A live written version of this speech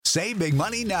Save big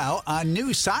money now on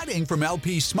new siding from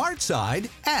LP SmartSide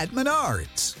at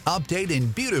Menards. Update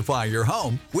and beautify your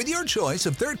home with your choice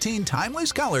of 13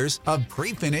 timeless colors of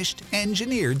pre-finished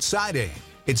engineered siding.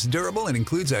 It's durable and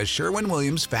includes a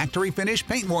Sherwin-Williams factory finish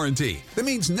paint warranty that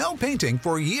means no painting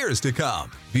for years to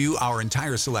come. View our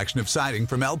entire selection of siding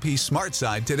from LP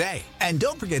SmartSide today. And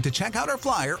don't forget to check out our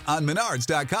flyer on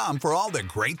Menards.com for all the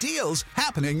great deals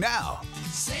happening now.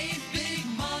 Save big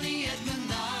money at Menards.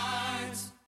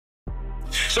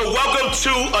 So welcome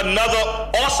to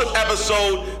another awesome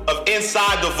episode of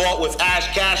Inside the Vault with Ash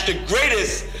Cash, the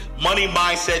greatest money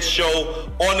mindset show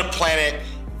on the planet.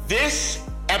 This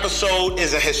episode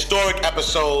is a historic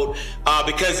episode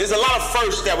because there's a lot of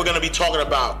firsts that we're going to be talking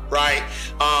about, right?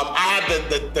 I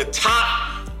have the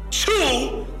top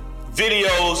 2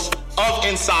 videos of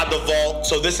Inside the Vault.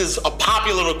 So this is a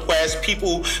popular request.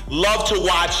 People love to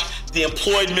watch The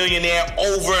Employed Millionaire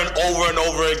over and over and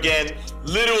over again.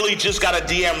 Literally just got a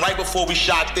DM right before we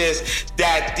shot this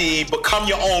that the Become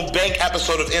Your Own Bank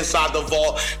episode of Inside the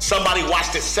Vault, somebody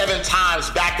watched it 7 times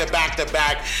back to back to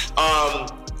back.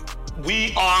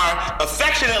 We are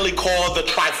affectionately called the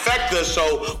trifecta,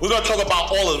 so we're going to talk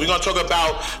about all of it. We're going to talk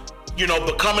about,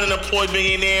 becoming an employed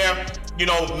millionaire,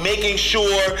 making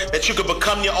sure that you can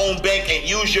become your own bank and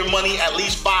use your money at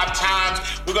least 5 times.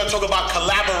 We're going to talk about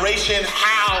collaboration,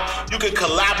 how you can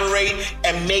collaborate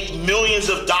and make millions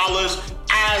of dollars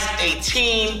as a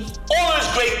team. All those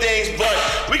great things, but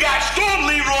we got Storm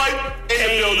Leroy in the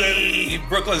building.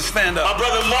 Brooklyn, stand up. My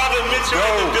brother Marvin Mitchell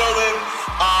in the building.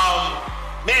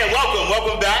 Man,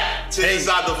 welcome back to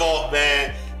Inside the Vault,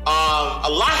 man. A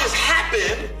lot has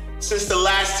happened since the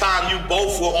last time you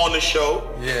both were on the show.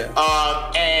 Yeah.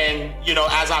 And,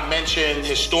 as I mentioned,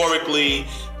 historically,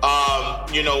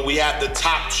 we have the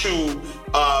top 2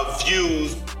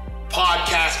 views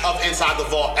podcast of Inside the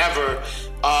Vault ever.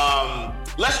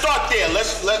 Let's start there.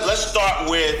 Let's start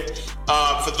with,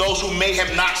 for those who may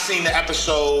have not seen the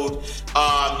episode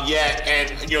yet, and,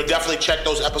 definitely check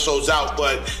those episodes out,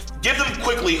 but give them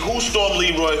quickly, who's Storm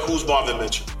Leroy, who's Marvin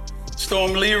Mitchell?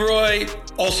 Storm Leroy,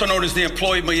 also known as the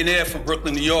Employed Millionaire from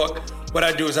Brooklyn, New York. What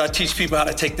I do is I teach people how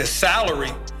to take their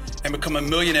salary and become a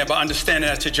millionaire by understanding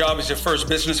that your job is your first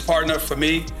business partner. For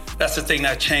me, that's the thing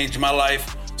that changed my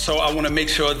life. So I want to make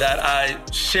sure that I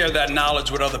share that knowledge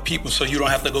with other people so you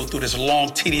don't have to go through this long,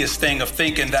 tedious thing of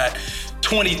thinking that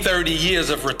 20, 30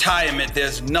 years of retirement,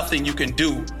 there's nothing you can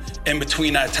do in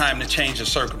between that time to change your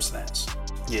circumstance.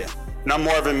 Yeah. And I'm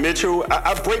Marvin Mitchell.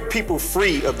 I break people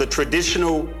free of the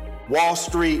traditional Wall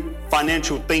Street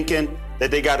financial thinking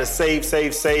that they got to save,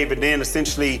 and then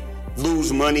essentially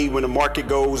lose money when the market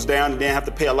goes down and then have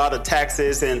to pay a lot of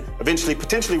taxes and eventually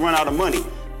potentially run out of money.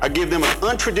 I give them an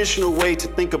untraditional way to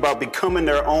think about becoming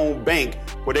their own bank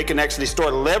where they can actually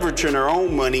start leveraging their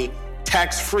own money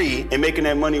tax-free and making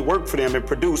that money work for them and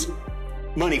produce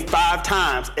money 5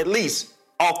 times at least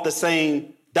off the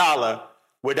same dollar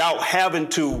without having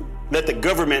to let the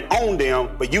government own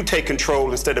them, but you take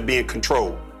control instead of being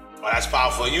controlled. Well, that's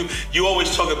powerful. You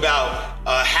always talk about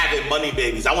having money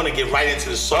babies. I want to get right into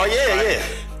the song. Oh, yeah, right? yeah.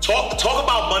 Talk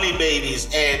about money babies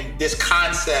and this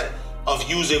concept of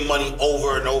using money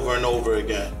over and over and over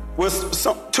again. Well,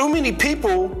 too many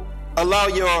people allow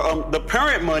your the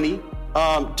parent money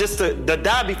just to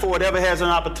die before it ever has an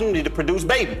opportunity to produce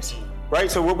babies,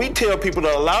 right? So what we tell people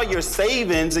to allow your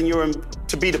savings and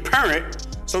to be the parent,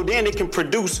 so then it can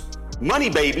produce money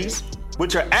babies,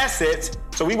 which are assets.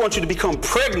 So we want you to become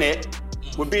pregnant.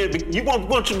 Want you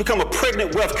to become a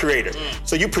pregnant wealth creator.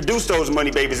 So you produce those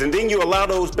money babies, and then you allow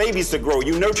those babies to grow.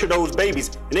 You nurture those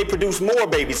babies, and they produce more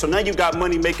babies. So now you got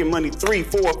money making money 3,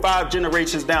 4, 5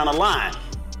 generations down the line.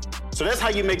 So that's how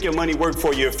you make your money work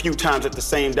for you a few times at the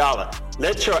same dollar.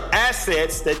 Let your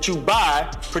assets that you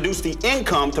buy produce the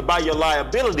income to buy your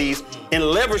liabilities and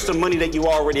leverage the money that you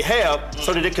already have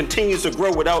so that it continues to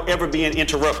grow without ever being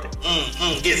interrupted.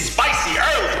 Get spicy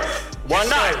early. Why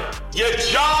not? Your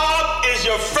job is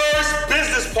your first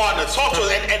business partner. Talk to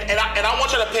us. And I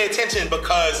want you to pay attention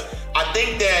because I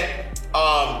think that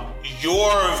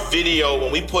your video,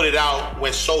 when we put it out,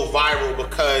 went so viral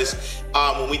because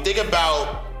when we think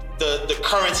about the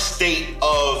current state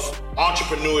of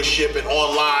entrepreneurship and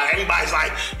online, everybody's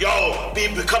like, yo,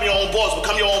 become your own boss,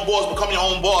 become your own boss, become your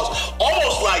own boss.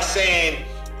 Almost like saying,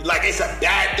 like it's a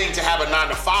bad thing to have a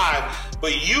 9-to-5.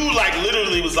 But you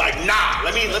literally was like, nah,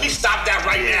 let me stop that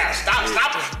right now.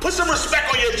 Stop. Put some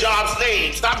respect on your job's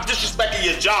name. Stop disrespecting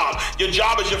your job. Your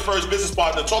job is your first business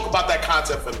partner. Talk about that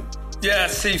concept for me. Yeah,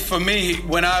 see, for me,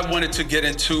 when I wanted to get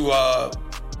into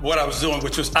what I was doing,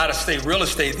 which was out-of-state real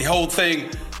estate, the whole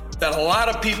thing that a lot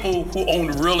of people who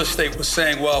own real estate was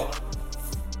saying, well,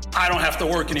 I don't have to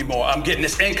work anymore. I'm getting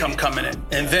this income coming in.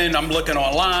 And then I'm looking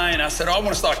online. I said, I want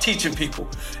to start teaching people.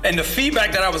 And the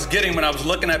feedback that I was getting when I was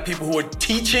looking at people who were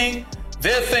teaching,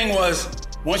 their thing was,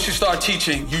 once you start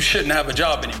teaching, you shouldn't have a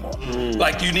job anymore.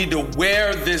 Like, you need to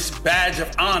wear this badge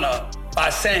of honor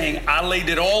by saying, I laid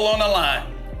it all on the line.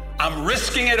 I'm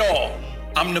risking it all.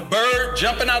 I'm the bird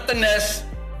jumping out the nest.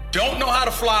 Don't know how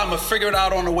to fly. I'm going to figure it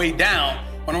out on the way down.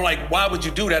 And I'm like, why would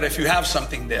you do that if you have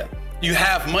something there? You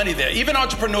have money there. Even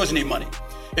entrepreneurs need money.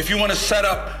 If you want to set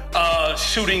up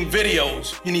shooting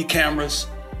videos, you need cameras,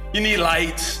 you need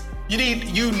lights, you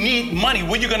need money.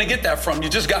 Where are you going to get that from? You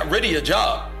just got rid of your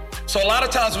job. So a lot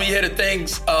of times when you hear the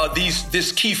things,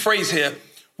 this key phrase here,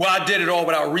 well, I did it all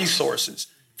without resources.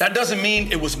 That doesn't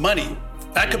mean it was money.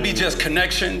 That could be just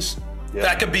connections. Yeah.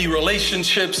 That could be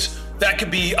relationships. That could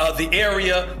be the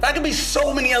area. That could be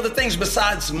so many other things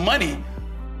besides money.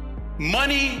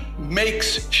 Money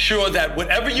makes sure that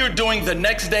whatever you're doing the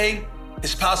next day,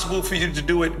 it's possible for you to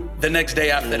do it the next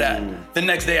day after that, the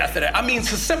next day after that. I mean,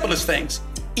 it's the simplest things.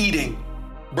 Eating,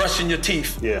 brushing your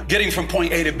teeth, getting from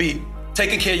point A to B,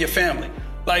 taking care of your family.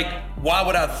 Like, why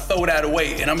would I throw that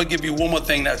away? And I'm gonna give you one more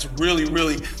thing that's really,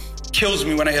 really kills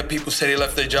me when I hear people say they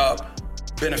left their job.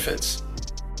 Benefits.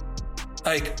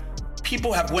 Like,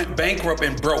 people have went bankrupt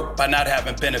and broke by not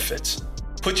having benefits.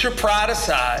 Put your pride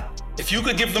aside. If you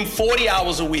could give them 40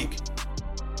 hours a week,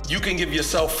 you can give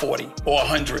yourself 40 or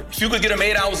 100. If you could get them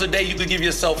 8 hours a day, you could give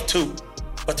yourself 2.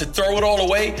 But to throw it all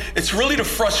away, it's really the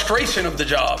frustration of the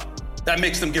job that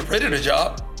makes them get rid of the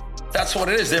job. That's what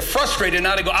it is. They're frustrated.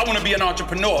 Now they go, I want to be an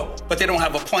entrepreneur, but they don't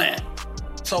have a plan.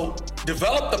 So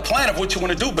develop the plan of what you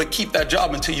want to do, but keep that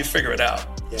job until you figure it out.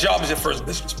 Yeah. Job is your first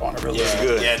business partner, really. Yeah,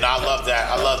 good. Yeah, no, I love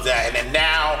that. I love that. And then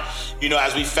now,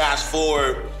 as we fast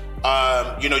forward,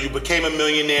 you became a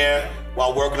millionaire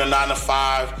while working a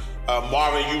 9-to-5.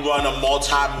 Marvin, you run a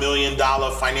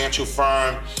multi-million-dollar financial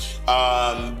firm.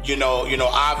 I've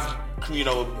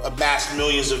amassed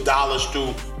millions of dollars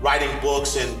through writing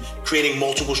books and creating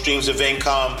multiple streams of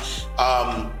income.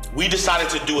 We decided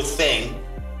to do a thing,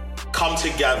 come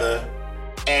together,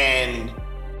 and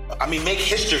make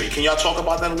history. Can y'all talk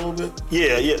about that a little bit?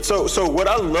 Yeah. So what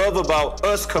I love about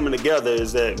us coming together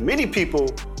is that many people,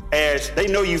 Ash, they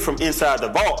know you from inside the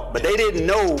vault, but they didn't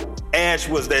know Ash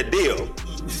was that deal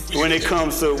when it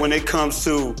comes to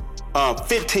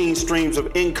 15 streams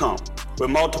of income with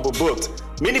multiple books.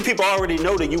 Many people already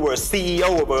know that you were a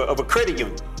CEO of a credit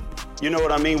union. You know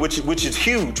what I mean? Which is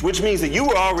huge, which means that you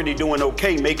were already doing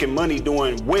okay, making money,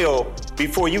 doing well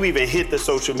before you even hit the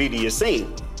social media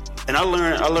scene. And I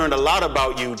learned a lot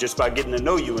about you just by getting to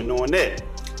know you and knowing that.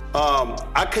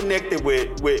 I connected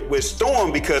with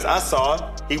Storm because I saw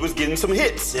he was getting some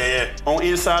hits on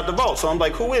Inside the Vault. So I'm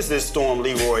like, who is this Storm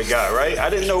Leroy guy, right?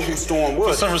 I didn't know who Storm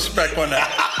was. Put some respect on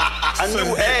that. I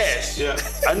knew Ash. Yeah.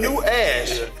 I knew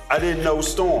Ash. Yeah. I didn't know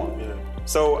Storm. Yeah.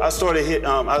 So I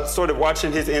started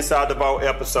watching his Inside the Vault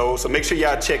episode. So make sure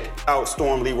y'all check out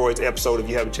Storm Leroy's episode if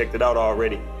you haven't checked it out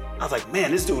already. I was like,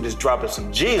 man, this dude is dropping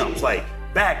some gems, like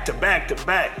back to back to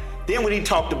back. Then when he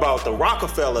talked about the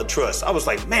Rockefeller Trust, I was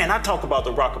like, man, I talk about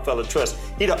the Rockefeller Trust.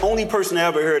 He the only person I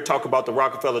ever heard talk about the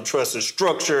Rockefeller Trust, the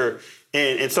structure,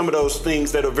 and some of those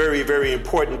things that are very, very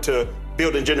important to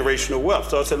building generational wealth.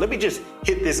 So I said, let me just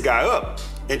hit this guy up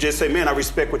and just say, man, I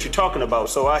respect what you're talking about.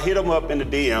 So I hit him up in the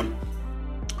DM,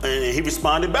 and he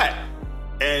responded back.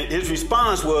 And his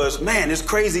response was, man, it's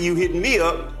crazy you hitting me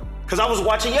up, because I was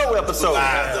watching your episode.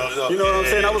 You know what I'm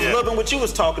saying? I was loving what you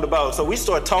was talking about. So we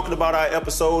started talking about our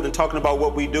episode and talking about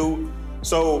what we do.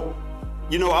 So,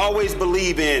 I always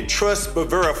believe in trust but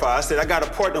verify. I said, I got to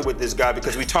partner with this guy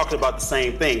because we talked about the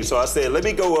same thing. So I said, let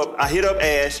me go up. I hit up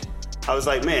Ash. I was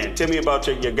like, man, tell me about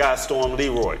your guy, Storm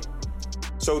Leroy.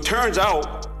 So it turns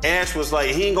out, Ash was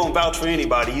like, he ain't gonna vouch for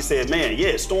anybody. He said, man,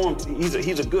 yeah, Storm,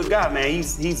 he's a good guy, man.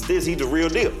 He's the real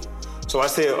deal. So I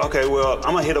said, okay, well,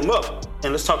 I'm gonna hit him up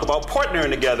and let's talk about partnering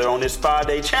together on this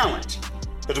 5-day challenge.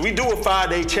 Because we do a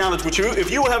 5-day challenge with you.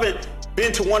 If you haven't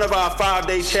been to one of our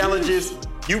 5-day challenges,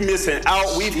 you missing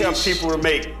out. We've helped people to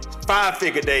make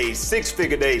 5-figure days,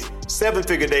 6-figure days,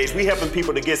 7-figure days. We helping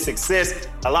people to get success.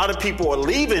 A lot of people are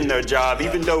leaving their job,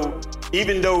 even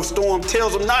though Storm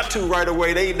tells them not to right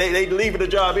away. They leave the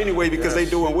job anyway because they're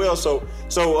doing well. So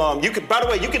you can. By the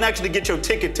way, you can actually get your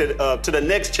ticket to the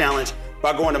next challenge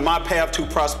by going to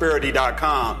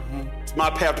mypathtoprosperity.com. It's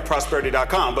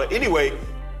mypathtoprosperity.com. But anyway,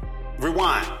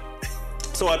 rewind.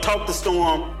 So I talked to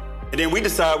Storm, and then we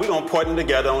decided we're gonna partner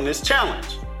together on this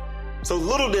challenge. So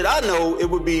little did I know it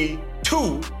would be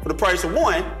 2 for the price of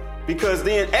 1, because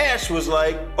then Ash was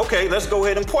like, okay, let's go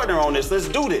ahead and partner on this. Let's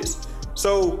do this.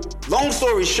 So long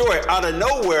story short, out of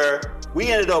nowhere, we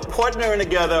ended up partnering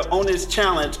together on this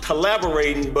challenge,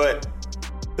 collaborating. But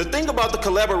the thing about the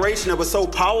collaboration that was so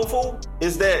powerful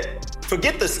is that,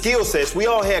 forget the skill sets. We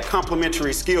all had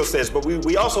complementary skill sets, but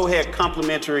we also had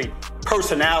complementary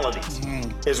personalities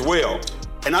as well.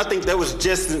 And I think that was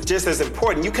just as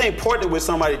important. You can't partner with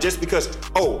somebody just because,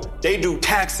 they do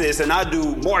taxes and I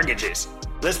do mortgages.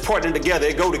 Let's partner together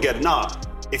and go together. Nah,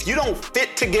 if you don't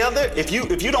fit together, if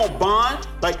you don't bond,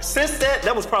 like since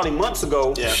that was probably months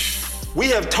ago. Yeah. We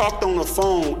have talked on the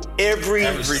phone every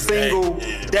single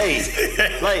day.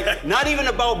 Like, not even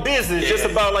about business, just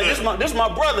about like, this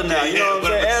my brother now. You know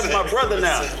what I'm saying? As my brother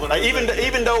now. Like,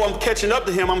 even though I'm catching up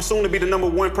to him, I'm soon to be the number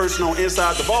one person on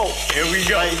Inside the Vault. Here we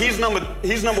go. Like, he's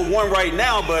number one right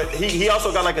now, but he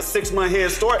also got like a 6-month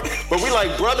head start. But we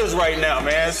like brothers right now,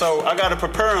 man. So I gotta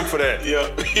prepare him for that. Yeah.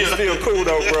 He's still cool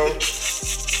though, bro.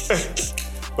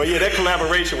 But yeah, that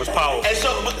collaboration was powerful. And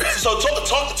so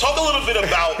talk a little bit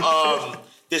about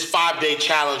this 5-day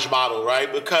challenge model,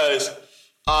 right? Because,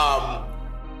 I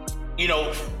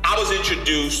was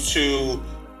introduced to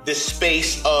this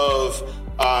space of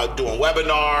doing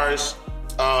webinars,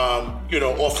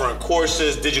 offering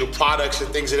courses, digital products,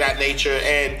 and things of that nature.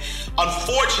 And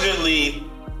unfortunately,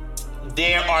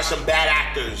 there are some bad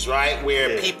actors, right?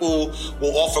 Where people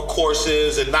will offer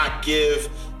courses and not give,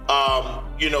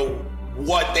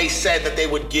 what they said that they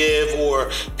would give, or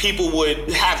people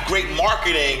would have great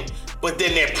marketing, but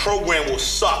then their program will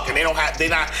suck and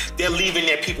they're leaving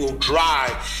their people dry.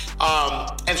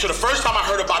 And so the first time I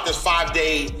heard about this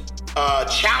 5-day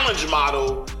challenge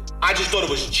model, I just thought it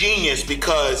was genius,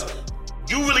 because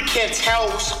you really can't tell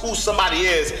who somebody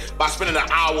is by spending an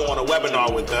hour on a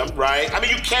webinar with them, right? I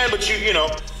mean, you can, but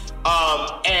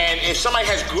and if somebody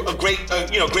has a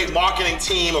great marketing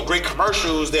team or great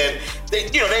commercials, then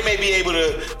they may be able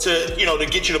to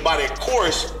get you to buy their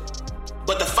course.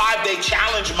 But the 5-day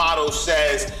challenge model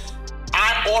says,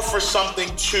 I offer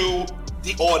something to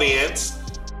the audience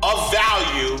of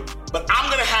value, but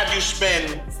I'm gonna have you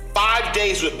spend 5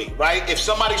 days with me, right? If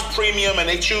somebody's premium and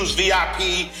they choose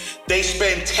VIP, they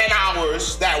spend 10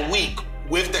 hours that week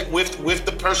with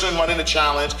the person running the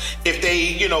challenge. If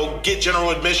they, get general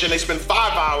admission, they spend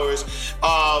 5 hours.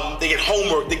 They get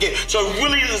homework. So it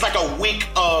really is like a week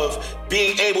of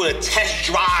being able to test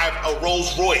drive a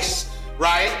Rolls Royce,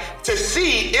 right? To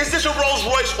see, is this a Rolls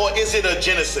Royce or is it a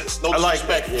Genesis? No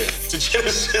disrespect to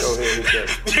Genesis.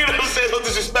 You know what I'm saying? No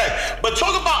disrespect. But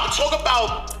talk about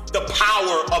the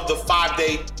power of the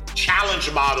 5-day challenge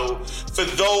model for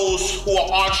those who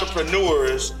are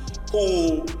entrepreneurs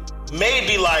who may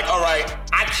be like, all right,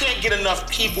 I can't get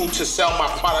enough people to sell my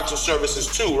products or services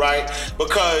to, right?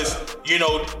 Because,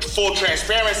 full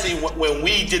transparency, when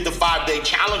we did the 5-day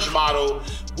challenge model,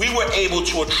 we were able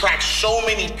to attract so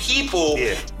many people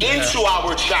into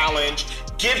our challenge,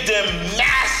 give them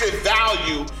massive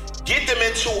value, get them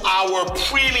into our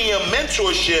premium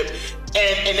mentorship.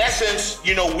 And in essence,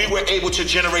 we were able to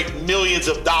generate millions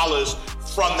of dollars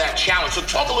from that challenge. So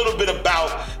talk a little bit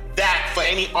about that for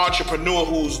any entrepreneur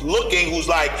who's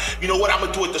like, I'm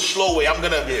gonna do it the slow way. I'm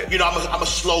a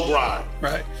slow grind.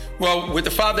 Right. Well, with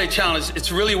the 5-day challenge,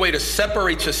 it's really a way to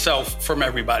separate yourself from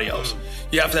everybody else.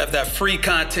 You have to have that free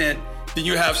content, then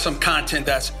you have some content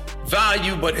that's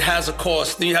value, but it has a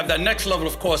cost. Then you have that next level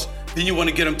of cost. Then you want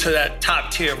to get them to that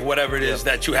top tier of whatever it is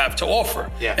that you have to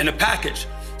offer in the package.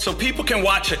 So people can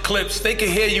watch your clips, they can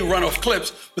hear you run off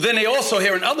clips, but then they also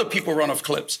hearing other people run off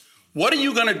clips. What are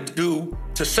you gonna do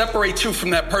to separate you from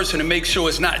that person and make sure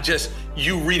it's not just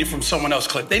you reading from someone else's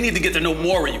clip? They need to get to know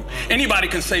more of you. Anybody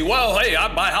can say, well, hey,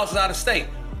 I buy houses out of state.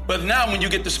 But now when you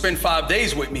get to spend 5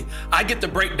 days with me, I get to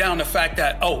break down the fact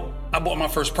that, I bought my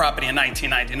first property in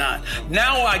 1999.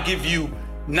 Now I give you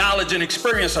knowledge and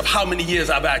experience of how many years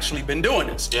I've actually been doing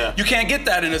this. Yeah. You can't get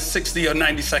that in a 60 or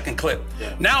 90 second clip.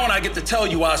 Yeah. Now when I get to tell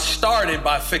you I started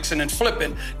by fixing and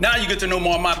flipping, now you get to know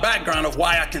more of my background of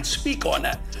why I can speak on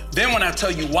that. Then when I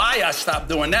tell you why I stopped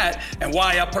doing that and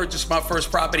why I purchased my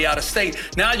first property out of state,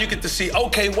 now you get to see,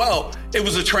 okay, well, it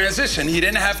was a transition. He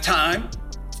didn't have time.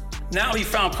 Now he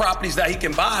found properties that he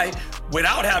can buy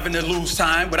without having to lose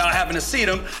time, without having to see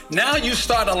them. Now you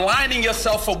start aligning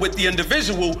yourself up with the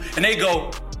individual and they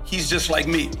go, he's just like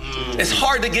me. It's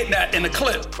hard to get that in the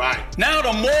clip. Right. Now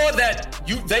the more that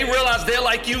they realize they're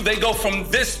like you, they go from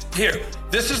this here.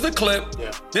 This is the clip,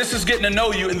 this is getting to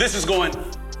know you, and this is going,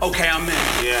 okay, I'm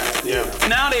in. Yeah.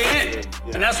 Now they in.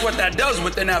 And that's what that does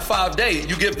within that 5 days.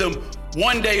 You give them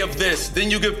 1 day of this,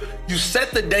 then you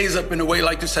set the days up in a way,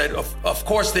 like you said, of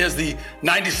course there's the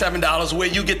 $97 where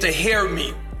you get to hear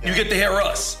me, you get to hear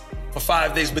us for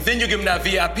 5 days, but then you give them that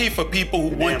VIP for people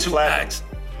who want to ask,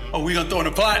 we gonna throw in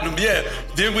the platinum,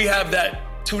 Then we have that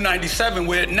 $297,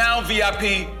 where now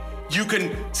VIP, you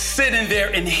can sit in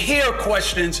there and hear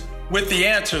questions with the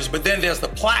answers, but then there's the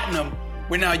Platinum,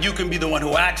 where now you can be the one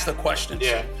who asks the questions.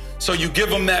 Yeah. So you give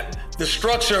them the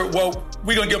structure. Well,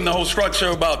 we're gonna give them the whole structure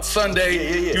about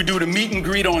Sunday. Yeah. You do the meet and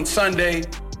greet on Sunday.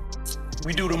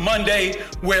 We do the Monday,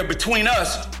 where between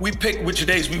us, we pick which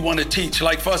days we want to teach.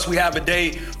 Like for us, we have a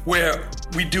day where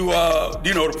we do,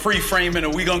 the pre-framing,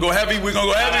 and we gonna go heavy. We're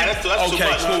gonna go heavy. That's too okay,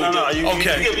 much. cool. No.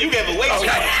 You gave away too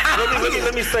much.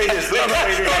 Let me say this. Let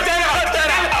me say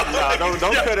this. No,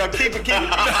 don't cut up. Keep it.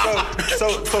 So.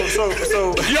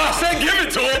 Y'all said give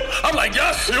it to him. I'm like,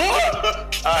 yeah, sure.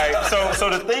 All right. So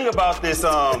the thing about this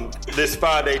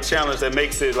 5-day challenge that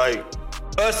makes it like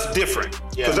us different,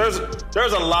 because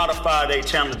there's a lot of 5-day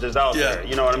challenges out there.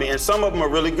 You know what I mean? And some of them are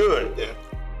really good. Yeah.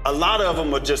 A lot of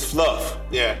them are just fluff.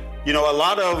 Yeah. You know, a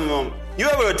lot of them. You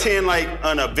ever attend like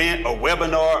an event, a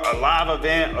webinar, a live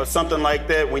event, or something like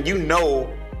that, when you know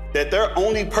that their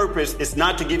only purpose is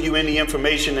not to give you any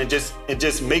information and just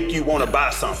make you want to buy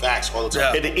something. Facts all the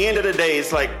time. At the end of the day,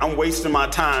 it's like I'm wasting my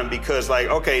time because like,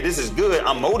 okay, this is good,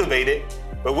 I'm motivated,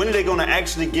 but when are they gonna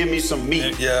actually give me some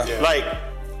meat? Yeah. Like,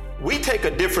 we take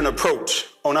a different approach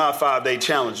on our 5-day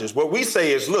challenges. What we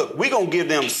say is, look, we're gonna give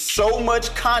them so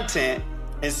much content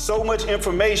and so much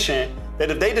information that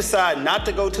if they decide not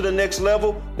to go to the next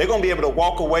level, they're gonna be able to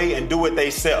walk away and do it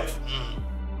themselves.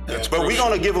 But we're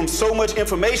gonna give them so much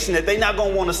information that they're not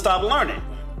gonna wanna stop learning.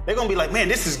 They're gonna be like, man,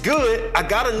 this is good, I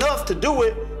got enough to do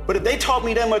it, but if they taught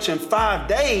me that much in 5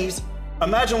 days,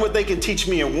 imagine what they can teach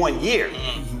me in 1 year.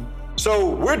 So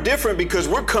we're different because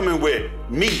we're coming with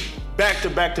meat, back to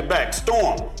back to back.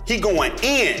 Storm, he going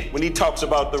in when he talks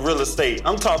about the real estate.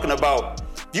 I'm talking about,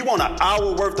 you want an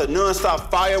hour worth of nonstop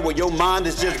fire where your mind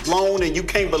is just blown and you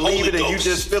can't believe it and you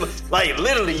just feel it. Like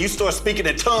literally you start speaking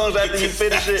in tongues after you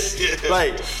finish it.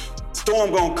 Like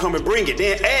Storm gonna come and bring it.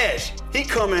 Then Ash, he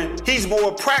coming, he's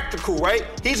more practical, right?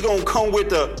 He's gonna come with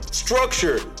the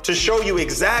structure to show you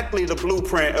exactly the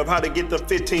blueprint of how to get the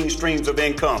 15 streams of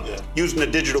income using the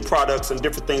digital products and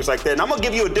different things like that. And I'm gonna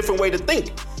give you a different way to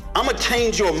think. I'm gonna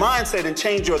change your mindset and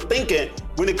change your thinking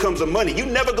when it comes to money. You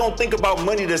never gonna think about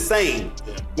money the same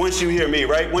once you hear me,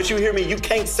 right? Once you hear me, you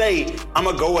can't say, I'm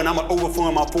gonna go and I'm gonna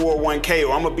overfund my 401k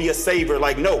or I'm gonna be a saver.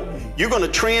 Like, no, you're gonna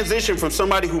transition from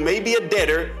somebody who may be a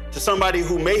debtor to somebody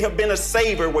who may have been a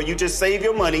saver where you just save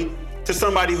your money to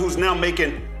somebody who's now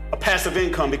making a passive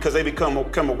income because they become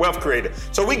a wealth creator.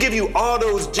 So we give you all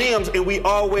those gems and we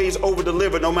always over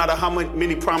deliver. No matter how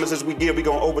many promises we give, we're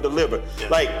gonna over deliver.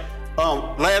 Like,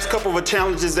 last couple of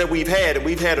challenges that we've had, and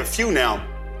we've had a few now,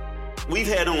 we've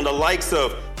had on the likes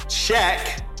of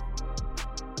Shaq,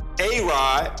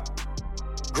 A-Rod,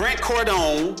 Grant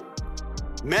Cardone,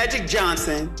 Magic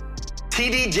Johnson,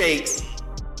 TD Jakes,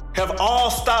 have all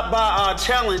stopped by our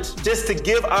challenge just to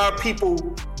give our people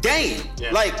game.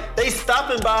 Like, they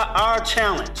stopping by our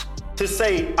challenge to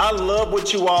say, I love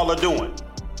what you all are doing.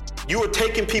 You are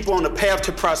taking people on the path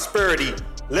to prosperity.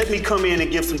 Let me come in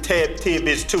and give some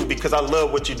tidbits too because I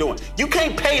love what you're doing. You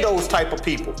can't pay those type of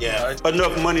people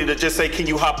enough money to just say, can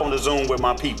you hop on the Zoom with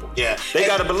my people? They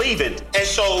gotta believe in it. And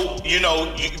so,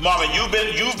 Marvin, you've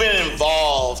been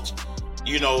involved,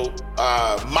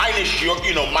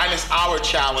 minus our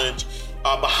challenge,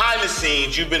 behind the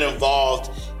scenes, you've been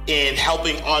involved in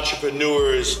helping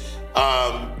entrepreneurs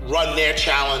run their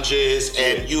challenges,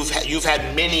 and you've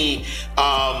had many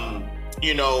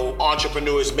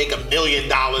entrepreneurs make $1 million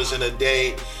in a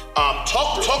day.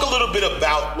 Talk a little bit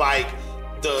about like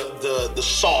the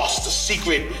sauce, the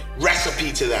secret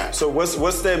recipe to that. So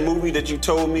what's that movie that you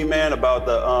told me, man, about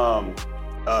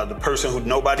the person who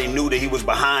nobody knew that he was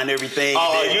behind everything?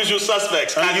 Usual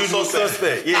Suspects. Unusual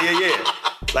Suspect. Yeah.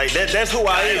 Like that's who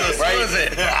I am,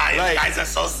 right? Like, guys are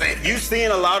so safe. You've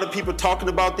seen a lot of people talking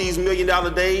about these $1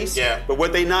 million days. But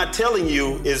what they not telling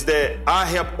you is that I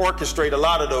help orchestrate a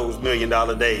lot of those $1 million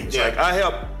days. Like I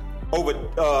help over,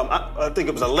 I think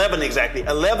it was 11 exactly.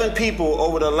 11 people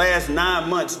over the last 9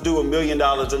 months do $1 million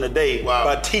in a day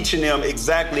by teaching them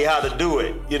exactly how to do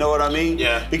it. You know what I mean?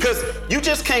 Because you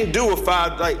just can't do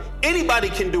anybody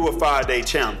can do a 5-day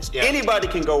challenge. Anybody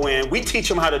can go in. We teach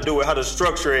them how to do it, how to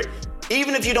structure it.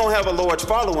 Even if you don't have a large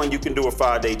following, you can do a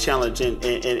 5-day challenge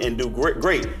and do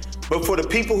great. But for the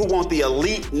people who want the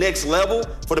elite next level,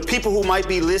 for the people who might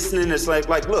be listening, it's like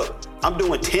look, I'm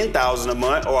doing $10,000 a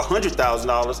month or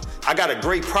 $100,000. I got a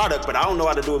great product, but I don't know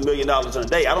how to do $1 million in a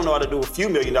day. I don't know how to do a few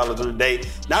 $1 million in a day.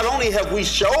 Not only have we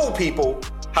showed people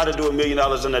how to do $1 million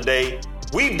in a day,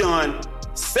 we've done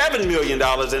 $7 million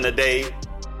in a day,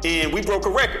 and we broke a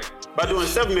record by doing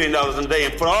 $7 million in a day.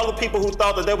 And for all the people who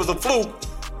thought that was a fluke,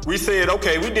 we said,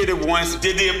 okay, we did it once.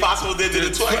 Did the impossible, did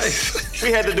it twice.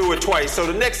 We had to do it twice. So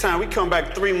the next time we come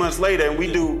back 3 months later and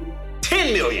we do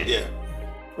 10 million. Yeah.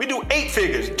 We do 8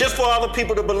 figures just for other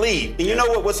people to believe. And you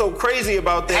know what's so crazy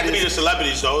about that? It had to be the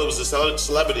celebrities, though. It was the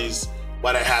celebrities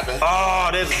why that happened. Oh,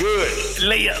 that's good.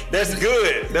 Layup. That's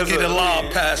good. That's Get a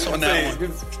lob pass on that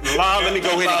one. Lob, let me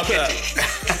go ahead and catch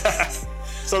it.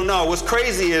 So no, what's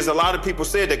crazy is a lot of people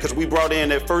said that because we brought in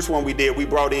that first one we did, we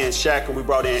brought in Shaq and we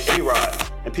brought in A-Rod.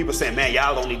 And people saying, man,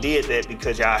 y'all only did that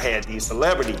because y'all had these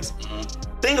celebrities.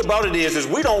 Thing about it is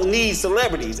we don't need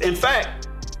celebrities. In fact,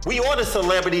 we are the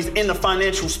celebrities in the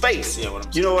financial space.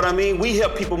 You know what I mean? We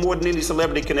help people more than any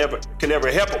celebrity can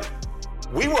ever help them.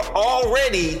 We were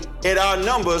already at our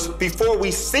numbers before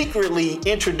we secretly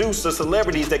introduced the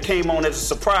celebrities that came on as a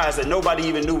surprise that nobody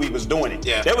even knew we was doing it.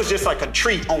 Yeah. That was just like a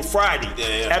treat on Friday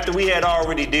after we had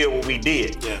already did what we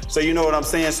did. Yeah. So you know what I'm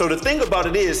saying? So the thing about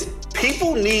it is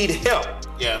people need help.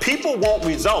 Yeah. People want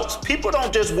results. People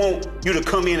don't just want you to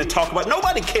come in and talk about.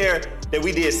 Nobody cared that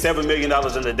we did $7 million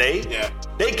in a day. Yeah.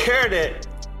 They care that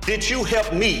did you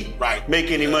help me make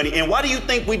any money? And why do you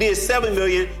think we did $7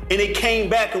 million and it came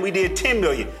back and we did $10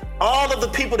 million? All of the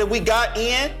people that we got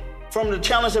in from the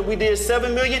challenge that we did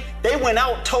 $7 million, they went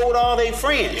out, told all their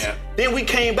friends. Yeah. Then we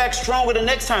came back stronger the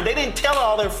next time. They didn't tell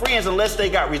all their friends unless they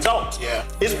got results. Yeah.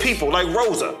 It's people like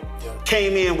Rosa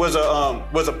came in,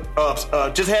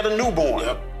 just had a newborn.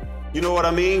 Yep. You know what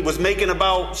I mean? Was making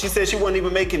about, she said she wasn't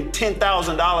even making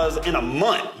 $10,000 in a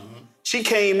month. She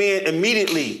came in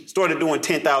immediately, started doing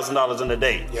 $10,000 in a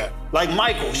day. Yeah. Like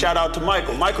Michael, shout out to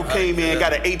Michael. Michael came in,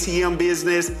 got an ATM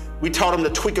business. We taught him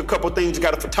to tweak a couple things,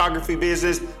 got a photography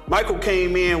business. Michael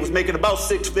came in, was making about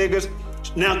 6 figures,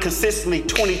 now consistently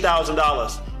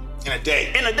 $20,000. In a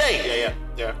day. In a day.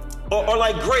 Yeah. Or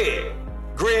like Greg.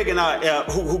 Greg and I,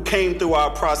 who came through our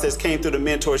process, came through the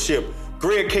mentorship.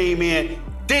 Greg came in,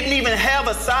 didn't even have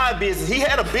a side business. He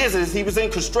had a business, he was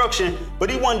in construction, but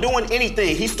he wasn't doing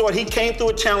anything. He came through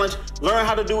a challenge, learned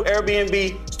how to do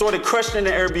Airbnb, started crushing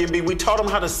the Airbnb. We taught him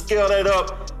how to scale that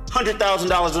up,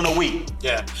 $100,000 in a week.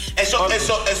 Yeah. And so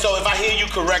if I hear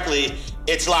you correctly,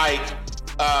 it's like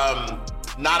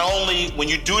not only when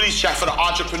you do these checks for the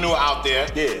entrepreneur out there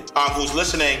who's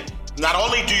listening, not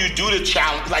only do you do the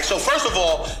challenge, like, so first of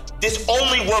all, this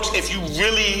only works if you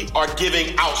really are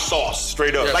giving out sauce.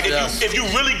 Straight up. If you're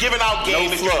really giving out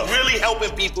game, if you're really helping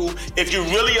people, if you're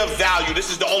really of value, this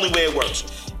is the only way it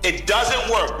works. It doesn't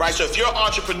work, right? So if you're an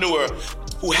entrepreneur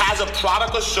who has a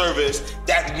product or service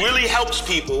that really helps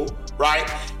people, right?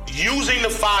 Using the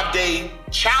 5-day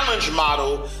challenge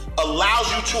model allows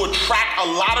you to attract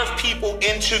a lot of people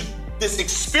into this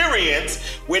experience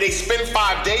where they spend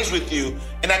 5 days with you,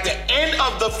 and at the end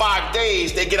of the 5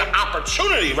 days, they get an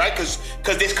opportunity, right? Because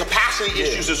there's capacity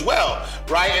issues as well,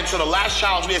 right? And so the last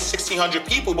challenge, we had 1,600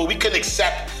 people, but we couldn't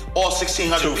accept all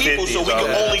 1,600 people, so we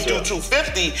could only do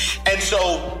 250. And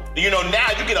so, now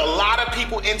you get a lot of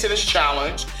people into this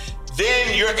challenge,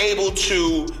 then you're able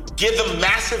to give them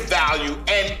massive value,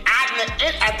 and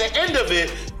at the end of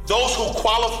it, those who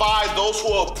qualify, those who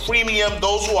are premium,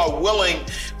 those who are willing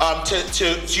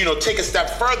to take a step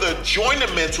further, join the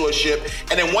mentorship.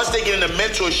 And then once they get in the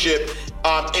mentorship,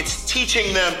 it's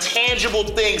teaching them tangible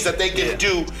things that they can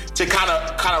do to kind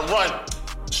of run.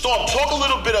 Storm, talk a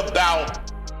little bit about,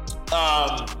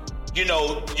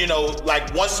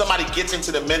 like once somebody gets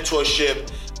into the mentorship,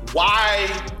 why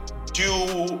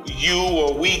do you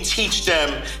or we teach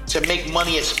them to make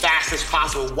money as fast as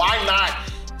possible? Why not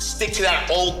stick to that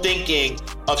old thinking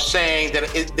of saying that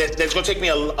it's going to take me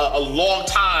a long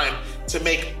time to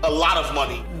make a lot of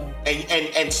money,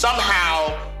 and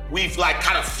somehow we've like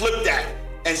kind of flipped that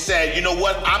and said, you know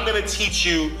what, I'm going to teach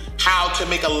you how to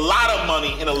make a lot of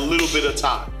money in a little bit of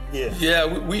time.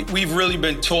 We've really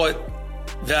been taught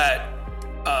that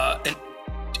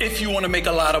if you want to make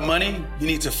a lot of money, you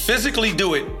need to physically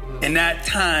do it, and that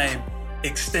time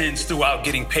extends throughout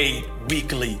getting paid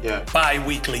weekly,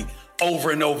 bi-weekly,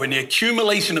 over and over. And the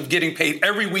accumulation of getting paid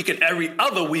every week and every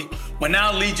other week will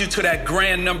now lead you to that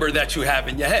grand number that you have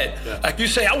in your head. Like you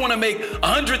say, I want to make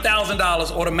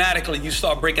 $100,000, automatically you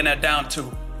start breaking that down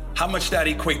to how much that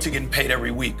equates to getting paid every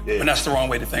week. And that's the wrong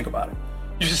way to think about it.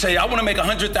 You should say, I want to make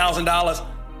 $100,000.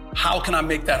 How can I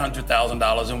make that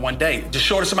 $100,000 in one day? The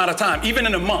shortest amount of time, even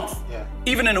in a month,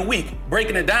 even in a week,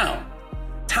 breaking it down.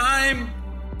 Time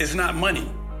is not money.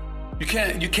 You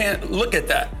can't look at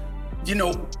that.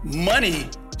 Money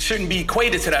shouldn't be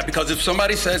equated to that, because if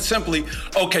somebody says simply,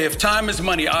 okay, if time is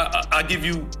money, I give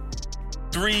you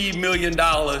 $3 million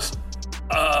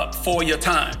for your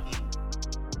time.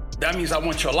 that means I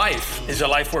want your life. Is your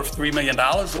life worth $3 million?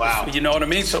 Wow. You know what I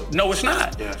mean? So no, it's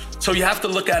not. Yeah. So you have to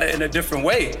look at it in a different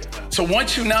way. So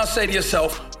once you now say to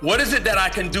yourself, what is it that I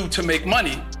can do to make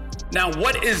money? Now,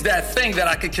 what is that thing that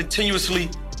I can continuously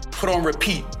put on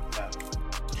repeat?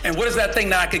 And what is that thing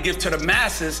that I could give to the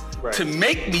masses to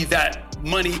make me that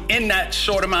money in that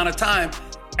short amount of time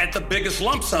at the biggest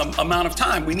lump sum amount of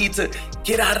time? We need to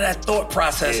get out of that thought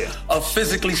process of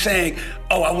physically saying,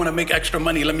 oh, I want to make extra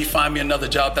money. Let me find me another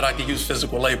job that I can use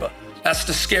physical labor. That's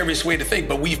the scariest way to think.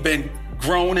 But we've been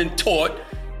grown and taught,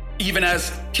 even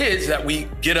as kids, that we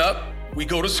get up, we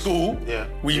go to school,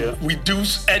 we do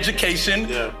education,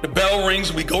 the bell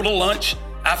rings, we go to lunch.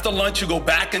 After lunch, you go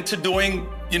back into doing,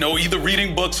 either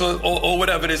reading books or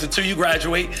whatever it is until you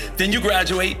graduate. Then you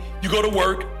graduate, you go to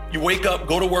work, you wake up,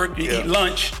 go to work, you eat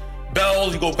lunch,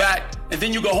 bell, you go back, and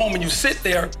then you go home and you sit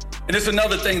there. And it's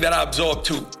another thing that I absorbed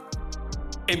too,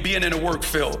 in being in a work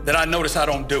field that I notice I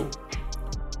don't do.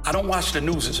 I don't watch the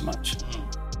news as much.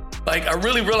 Like, I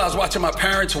really realized watching my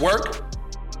parents work,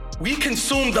 we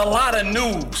consumed a lot of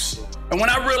news. And when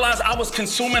I realized I was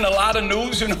consuming a lot of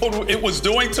news, what it was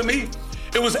doing to me?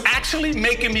 It was actually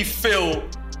making me feel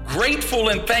grateful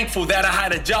and thankful that I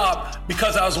had a job,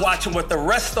 because I was watching what the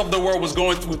rest of the world was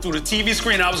going through the TV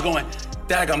screen. I was going,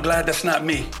 Dag, I'm glad that's not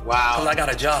me. Wow. Because I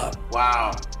got a job.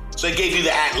 Wow. So it gave you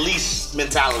the at least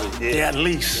mentality. Yeah, at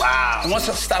least. Wow. And once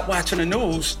I stopped watching the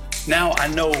news, now I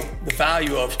know the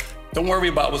value of, don't worry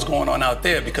about what's going on out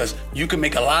there, because you can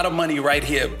make a lot of money right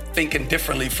here thinking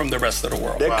differently from the rest of the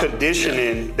world. That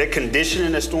conditioning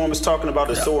that Storm is talking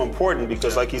about is so important,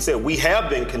 because like you said, we have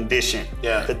been conditioned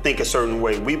to think a certain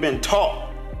way. We've been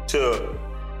taught to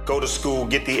go to school,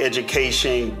 get the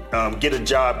education, get a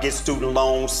job, get student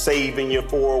loans, save in your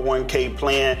 401k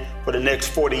plan for the next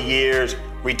 40 years,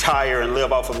 retire and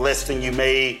live off of less than you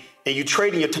made, and you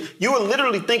trading your time. You were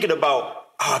literally thinking about,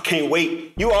 oh, I can't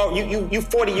wait. You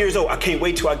 40 years old. I can't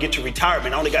wait till I get to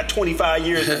retirement. I only got 25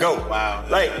 years to go. Wow.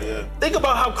 Think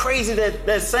about how crazy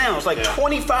that sounds.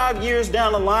 25 years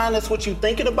down the line, that's what you're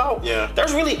thinking about? Yeah.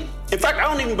 There's really, in fact, I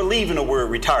don't even believe in the word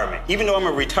retirement. Even though I'm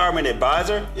a retirement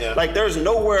advisor, there's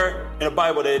nowhere in the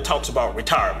Bible that it talks about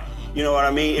retirement. You know what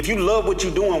I mean? If you love what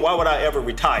you're doing, why would I ever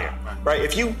retire? Right?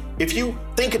 If you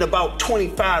thinking about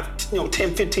 25,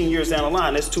 10, 15 years down the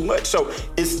line, that's too much. So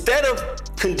instead of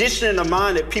conditioning the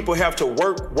mind that people have to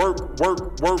work,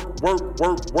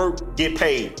 get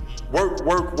paid. Work,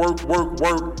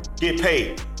 get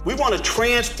paid. We want to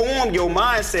transform your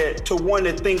mindset to one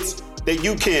that thinks that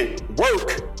you can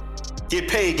work, get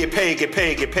paid. Work, get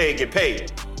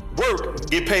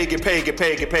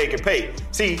paid.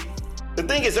 See, the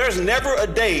thing is, there's never a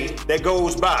day that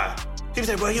goes by. People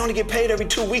say, well, you only get paid every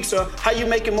 2 weeks, so how you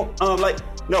making more?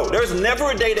 No, there's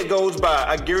never a day that goes by,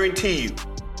 I guarantee you,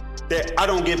 that I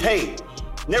don't get paid.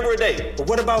 Never a day. But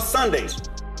what about Sundays?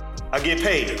 I get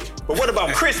paid. But what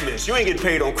about Christmas? You ain't getting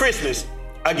paid on Christmas.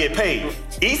 I get paid.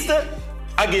 Easter?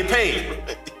 I get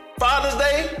paid. Father's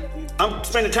Day? I'm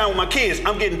spending time with my kids.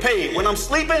 I'm getting paid. When I'm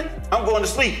sleeping, I'm going to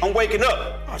sleep. I'm waking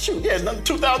up. Oh, shoot, yeah,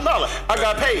 $2,000. I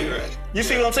got paid. You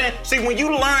see what I'm saying? See, when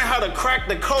you learn how to crack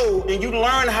the code and you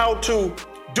learn how to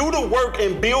do the work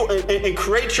and build and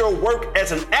create your work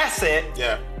as an asset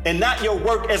and not your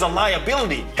work as a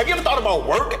liability. Have you ever thought about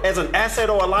work as an asset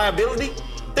or a liability?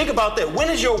 Think about that. When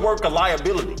is your work a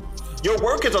liability? Your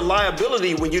work is a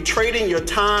liability when you're trading your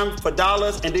time for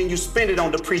dollars and then you spend it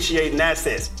on depreciating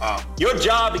assets. Your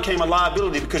job became a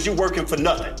liability because you're working for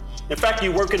nothing. In fact,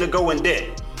 you're working to go in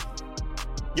debt.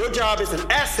 Your job is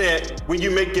an asset when you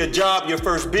make your job your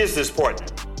first business partner.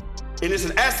 And it's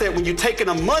an asset when you're taking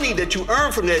the money that you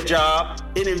earn from that job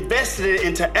and investing it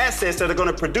into assets that are going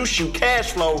to produce you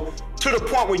cash flow to the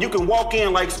point where you can walk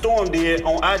in like Storm did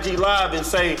on IG Live and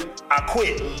say, I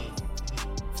quit.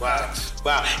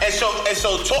 Wow. And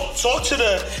so talk to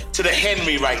the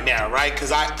Henry right now, right?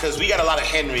 Because we got a lot of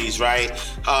Henrys, right?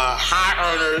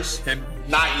 High earners,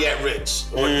 not yet rich,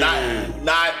 or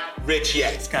not rich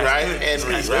yet, right?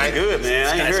 Henrys, right? Good, man.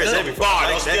 I ain't heard that before.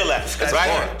 Don't steal that,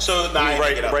 right? So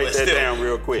write that down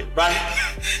real quick, right?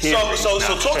 So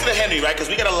talk to the Henry, right? Because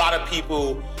we got a lot of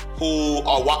people who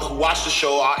watch the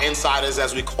show, our insiders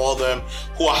as we call them,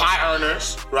 who are high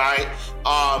earners, right?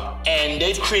 And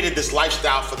they've created this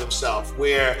lifestyle for themselves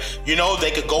where,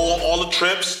 they could go on all the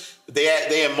trips.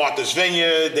 They're in Martha's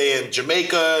Vineyard, they're in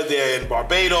Jamaica, they're in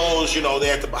Barbados,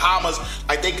 they're at the Bahamas.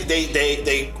 Like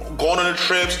they going on the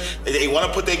trips, they want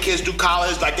to put their kids through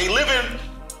college. Like they live in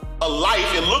a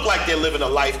life, it look like they're living a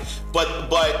life, but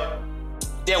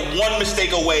they're one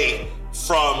mistake away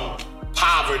from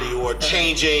poverty or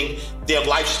changing their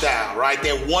lifestyle, right?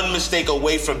 They're one mistake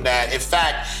away from that. In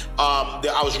fact,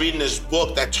 I was reading this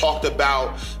book that talked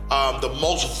about the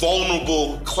most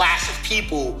vulnerable class of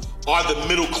people are the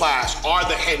middle class, are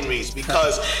the Henrys,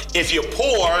 because if you're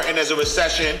poor and there's a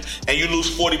recession and you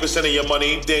lose 40% of your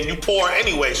money, then you're poor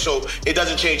anyway, so it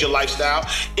doesn't change your lifestyle.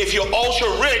 If you're ultra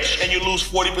rich and you lose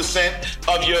 40%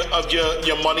 of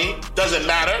your money, doesn't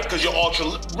matter because you're ultra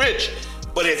rich.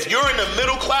 But if you're in the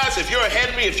middle class, if you're a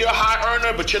Henry, if you're a high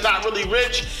earner, but you're not really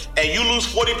rich and you lose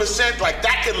 40%, like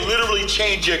that can literally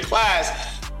change your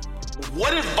class.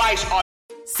 What advice are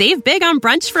Save big on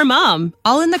brunch for mom,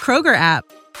 all in the Kroger app.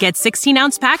 Get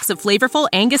 16-ounce packs of flavorful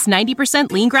Angus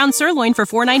 90% lean ground sirloin for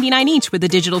 $4.99 each with a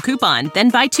digital coupon. Then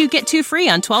buy 2, get 2 free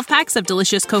on 12 packs of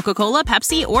delicious Coca-Cola,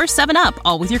 Pepsi, or 7-Up,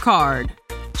 all with your card.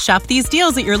 Shop these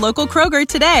deals at your local Kroger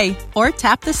today, or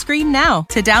tap the screen now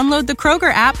to download the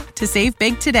Kroger app to save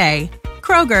big today.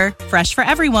 Kroger, fresh for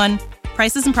everyone.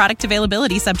 Prices and product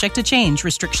availability subject to change.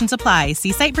 Restrictions apply.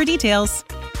 See site for details.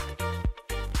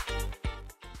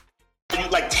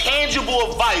 like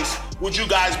tangible advice would you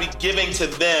guys be giving to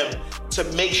them to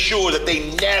make sure that they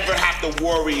never have to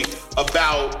worry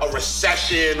about a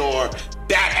recession or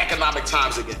bad economic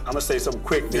times again? I'm gonna say something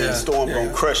quick, then Storm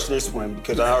gonna crush this one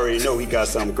because I already know he got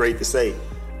something great to say.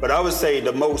 But I would say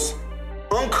the most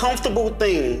uncomfortable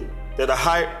thing that a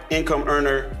high income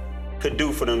earner could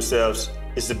do for themselves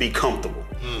is to be comfortable.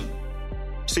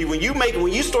 See, when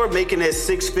you start making that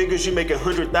six figures, you making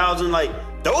 100,000, like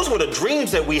those were the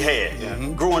dreams that we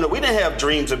had growing up. We didn't have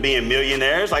dreams of being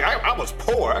millionaires. Like I was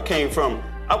poor. I came from,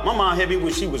 my mom had me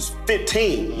when she was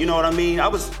 15. You know what I mean? I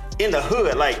was in the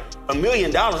hood, like $1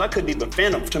 million. I couldn't even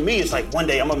fathom. To me, it's like one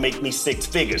day I'm gonna make me six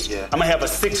figures. I'm gonna have a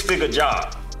six-figure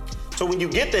job. So when you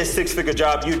get that six-figure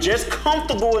job, you're just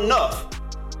comfortable enough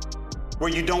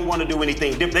where you don't want to do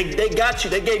anything different. They got you.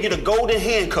 They gave you the golden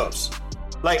handcuffs.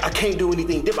 Like, I can't do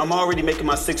anything different. I'm already making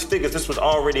my six figures. This was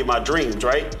already my dreams,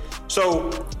 right? So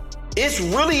it's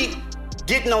really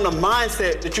getting on the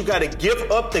mindset that you got to give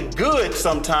up the good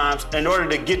sometimes in order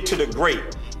to get to the great.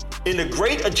 And the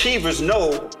great achievers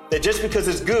know that just because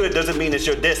it's good doesn't mean it's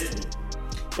your destiny.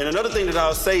 And another thing that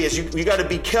I'll say is you got to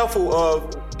be careful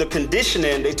of the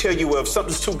conditioning. They tell you, well, if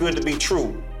something's too good to be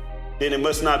true, then it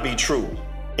must not be true.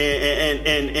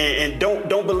 And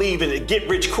don't believe in it. Get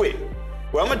rich quick.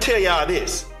 Well, I'm gonna tell y'all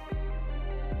this.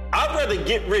 I'd rather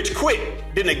get rich quick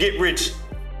than to get rich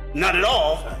not at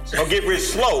all or get rich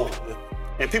slow.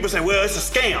 And people say, well, it's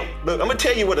a scam. Look, I'm gonna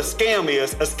tell you what a scam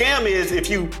is. A scam is if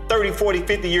you 30, 40,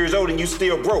 50 years old and you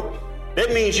still broke.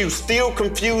 That means you still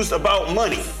confused about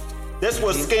money. That's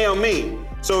what scam means.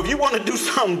 So if you wanna do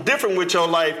something different with your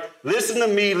life, listen to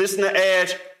me, listen to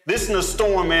Ash, listen to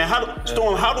Storm, man.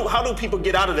 How do people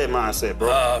get out of that mindset,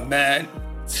 bro? Man.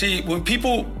 See, when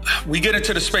we get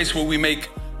into the space where we make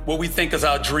what we think is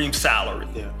our dream salary,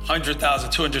 100,000,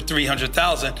 200,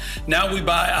 300,000. Now we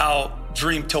buy our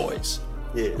dream toys.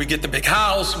 We get the big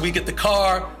house, we get the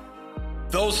car.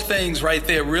 Those things right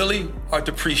there really are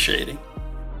depreciating.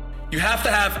 You have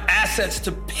to have assets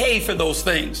to pay for those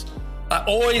things. I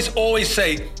always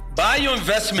say, buy your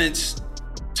investments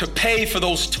to pay for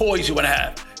those toys you want to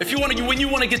have. When you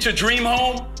want to get your dream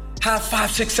home, have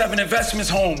 5, 6, 7 investments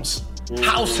homes.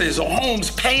 Houses or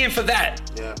homes, paying for that.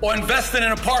 Or invest in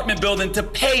an apartment building to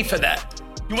pay for that.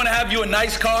 You want to have you a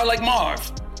nice car like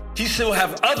Marv. He still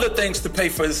have other things to pay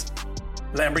for his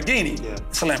Lamborghini.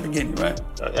 It's a Lamborghini, right?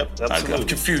 I got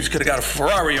confused. Could have got a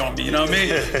Ferrari on me, you know what I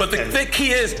mean? But the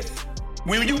key is,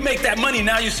 when you make that money,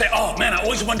 now you say, oh man, I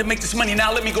always wanted to make this money.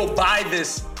 Now let me go buy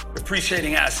this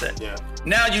appreciating asset.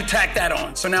 Now you tack that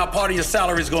on. So now part of your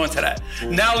salary is going to that.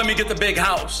 Now let me get the big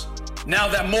house. Now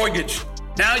that mortgage.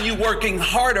 Now you working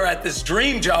harder at this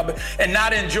dream job and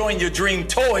not enjoying your dream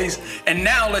toys. And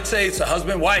now let's say it's a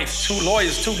husband, wife, 2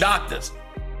 lawyers, 2 doctors.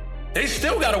 They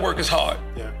still got to work as hard.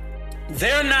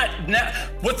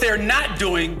 What they're not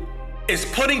doing is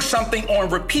putting something on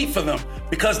repeat for them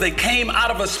because they came out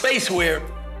of a space where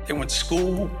they went to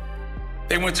school.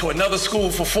 They went to another school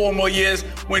for 4 more years,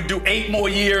 went to do 8 more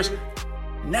years.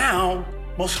 Now,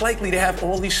 most likely they have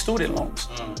all these student loans.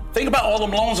 Think about all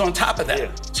them loans on top of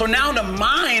that. So now the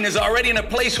mind is already in a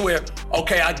place where,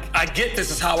 okay, I get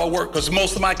this is how I work because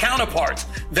most of my counterparts,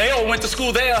 they all went to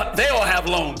school, they all have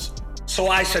loans. So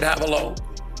I should have a loan.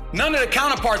 None of the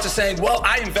counterparts are saying, well,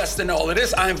 I invested in all of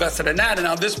this, I invested in that, and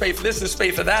now this pay for this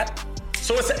pay for that.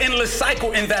 So it's an endless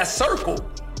cycle in that circle.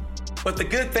 But the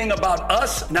good thing about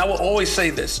us, and I will always say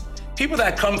this, people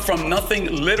that come from nothing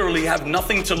literally have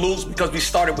nothing to lose because we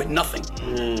started with nothing.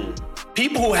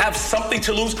 People who have something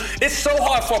to lose, it's so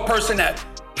hard for a person that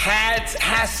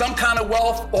has some kind of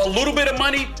wealth or a little bit of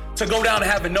money to go down to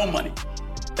having no money.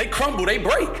 they crumble, they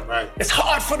break. Right. It's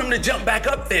hard for them to jump back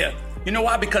up there. You know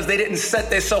why? Because they didn't set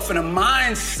themselves in a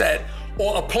mindset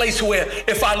or a place where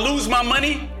if I lose my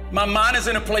money, my mind is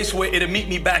in a place where it'll meet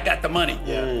me back at the money.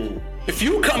 Yeah. If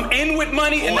you come in with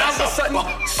money and now all of a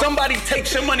sudden somebody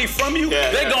takes your money from you,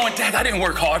 they're going, Dad, I didn't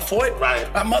work hard for it.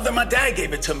 Right. My mother, my dad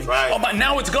gave it to me. Right. Oh,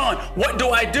 now it's gone. What do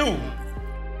I do?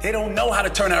 They don't know how to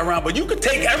turn that around, but you could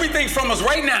take everything from us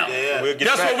right now. Yeah.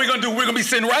 That's what we're gonna do. We're gonna be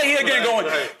sitting right here again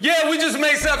going, yeah, we just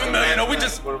made $7 million. Or we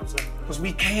just, Right. because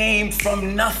we came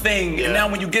from nothing. Yeah. And now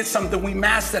when you get something, we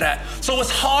master that. So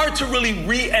it's hard to really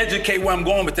re-educate where I'm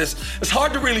going with this. It's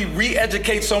hard to really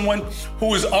re-educate someone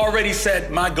who has already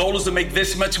said, my goal is to make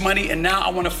this much money, and now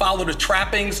I want to follow the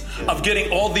trappings of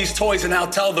getting all these toys, and now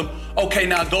tell them, okay,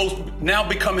 now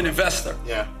become an investor.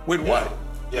 Yeah. With what?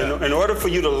 Yeah. In order for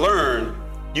you to learn,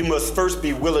 you must first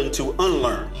be willing to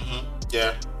unlearn.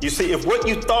 Yeah. You see, if what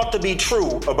you thought to be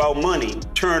true about money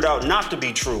turned out not to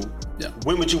be true,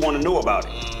 when would you want to know about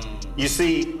it? You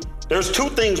see, there's two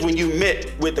things when you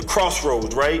met with the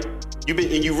crossroads, right?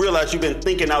 You realize you've been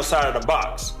thinking outside of the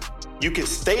box. You can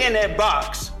stay in that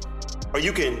box, or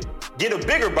you can get a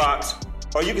bigger box,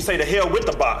 or you can say to hell with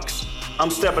the box. I'm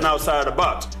stepping outside of the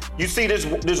box. You see this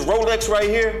Rolex right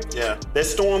here? Yeah. That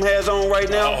Storm has on right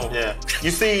now? Oh. Yeah. You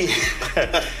see,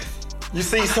 I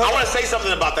want to say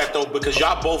something about that though, because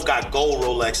y'all both got gold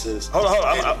Rolexes. Hold on.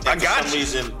 I And got for some you.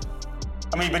 reason,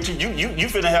 I mean, but you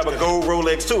finna have a gold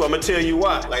Rolex too. I'm gonna tell you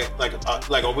why.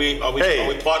 are we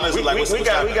partners? We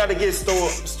got to get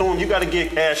Storm. You got to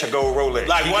get Ash a gold Rolex.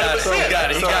 Like 100%.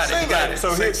 He got it.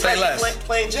 So Say less.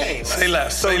 Plain Jane. Say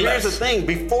less. So here's the thing.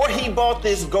 Before he bought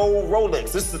this gold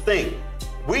Rolex, this is the thing.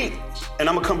 And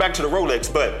I'm gonna come back to the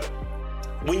Rolex, but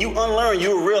when you unlearn,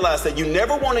 you will realize that you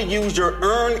never want to use your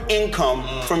earned income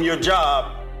from your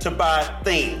job to buy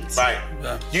things. Right.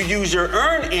 Yeah. You use your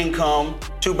earned income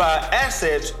to buy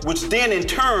assets, which then in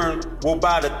turn will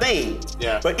buy the thing.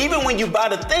 Yeah. But even when you buy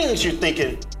the things, you're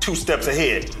thinking 2 steps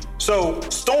ahead. So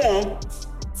Storm,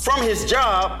 from his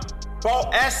job,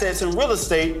 bought assets in real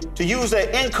estate to use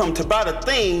that income to buy the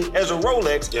thing as a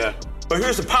Rolex. Yeah. But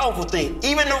here's the powerful thing.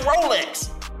 Even the Rolex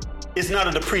is not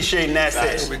a depreciating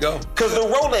asset. Here we go. Because the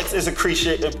Rolex is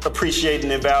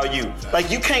appreciating in value. Like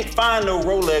you can't find no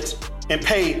Rolex and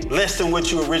pay less than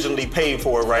what you originally paid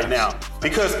for it right now.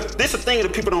 Because this is the thing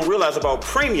that people don't realize about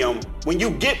premium. When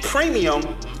you get premium,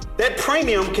 that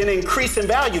premium can increase in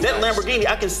value. That Lamborghini,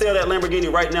 I can sell that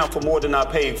Lamborghini right now for more than I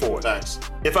paid for it. Nice.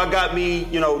 If I got me,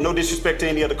 no disrespect to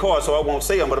any other car, so I won't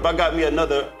say them, but if I got me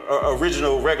another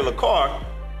original regular car,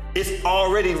 it's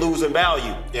already losing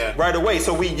value right away.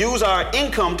 So we use our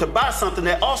income to buy something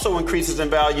that also increases in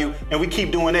value, and we keep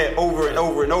doing that over and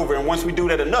over and over. And once we do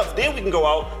that enough, then we can go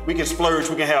out, we can splurge,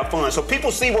 we can have fun. So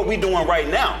people see what we're doing right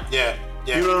now. Yeah.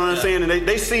 You know what I'm saying? And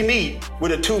they see me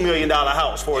with a $2 million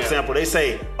house, for example. They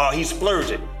say, oh, he's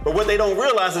splurging. But what they don't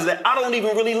realize is that I don't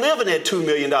even really live in that $2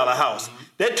 million house.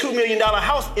 That $2 million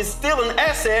house is still an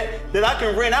asset that I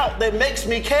can rent out that makes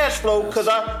me cash flow because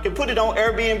I can put it on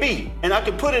Airbnb and I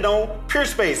can put it on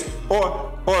PureSpace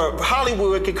or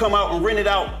Hollywood can come out and rent it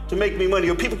out to make me money,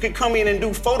 or people can come in and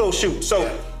do photo shoots.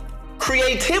 So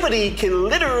creativity can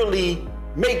literally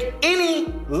make any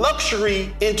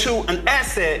luxury into an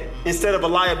asset instead of a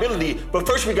liability. But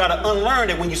first we gotta unlearn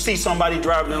that when you see somebody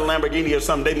driving in a Lamborghini or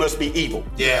something, they must be evil.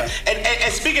 Yeah.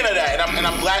 And speaking of that, and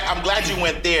I'm glad you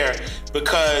went there,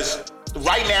 because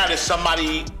right now there's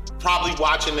somebody probably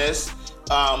watching this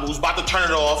who's about to turn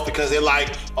it off because they're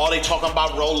like, oh, they talking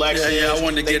about Rolexes. Yeah, I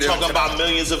wanted to they get talking into about that.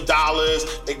 millions of dollars.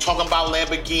 They talking about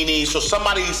Lamborghinis. So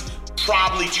somebody's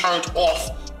probably turned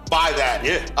off by that.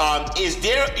 Yeah.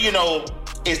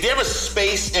 Is there a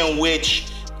space in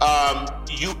which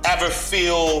you ever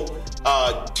feel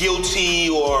guilty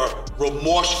or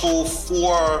remorseful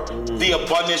for the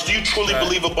abundance? Do you truly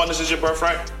believe abundance is your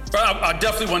birthright? I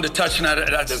definitely wanted to touch on that.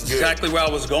 That's exactly where I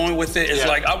was going with it. It's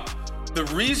like the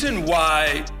reason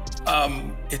why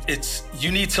it's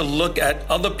you need to look at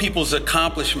other people's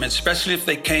accomplishments, especially if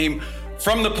they came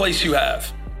from the place you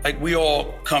have. Like we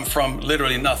all come from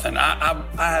literally nothing.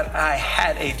 I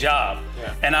had a job,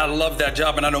 and I loved that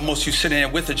job, and I know most of you sitting there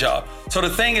with a job. So the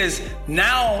thing is,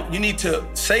 now you need to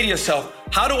say to yourself,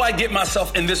 how do I get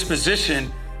myself in this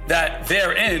position that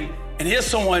they're in? And here's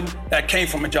someone that came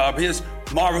from a job. Here's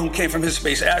Marvin who came from his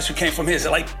space, Ash who came from his.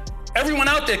 Like everyone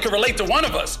out there can relate to one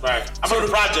of us. Right. I'm from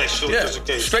the projects, just in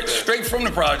case. Straight from the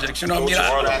projects. You know what I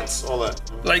mean? All that.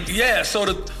 Like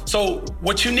so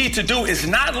what you need to do is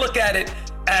not look at it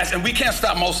as, and we can't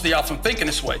stop most of y'all from thinking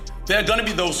this way. There are going to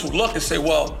be those who look and say,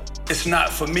 well, it's not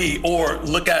for me, or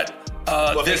look at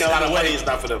Making a lot of money is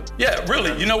not for them. Yeah,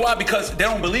 really. You know why? Because they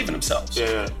don't believe in themselves.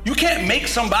 Yeah. You can't make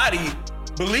somebody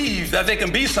believe that they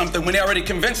can be something when they already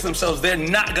convinced themselves they're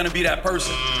not going to be that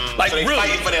person. So they're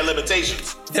fighting for their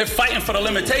limitations. They're fighting for the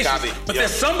limitations. Copy. But Yep.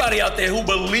 there's somebody out there who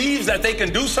believes that they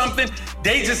can do something.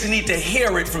 They just need to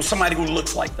hear it from somebody who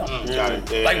looks like them. Got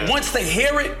it. Yeah, Like yeah. once they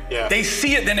hear it, Yeah. they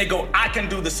see it, then they go, I can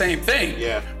do the same thing.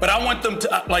 Yeah. But I want them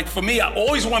to, like for me, I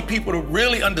always want people to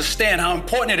really understand how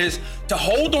important it is to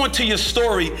hold on to your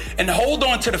story and hold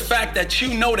on to the fact that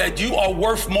you know that you are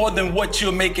worth more than what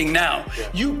you're making now. Yeah.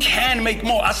 You can make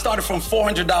more. I started from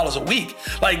 $400 a week.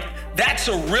 Like that's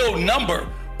a real number.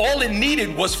 All it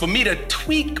needed was for me to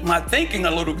tweak my thinking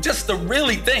a little, just to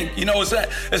really think. You know,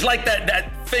 it's like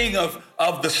that thing of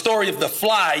the story of the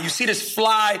fly. You see this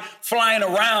fly flying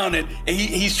around and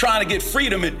he's trying to get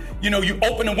freedom and, you know, you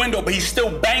open the window, but he's still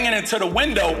banging into the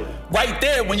window right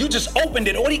there. When you just opened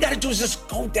it, all you gotta do is just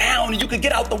go down and you can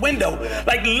get out the window.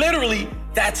 Like literally,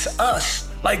 that's us.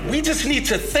 Like we just need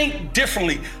to think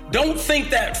differently. Don't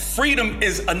think that freedom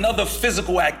is another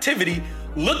physical activity.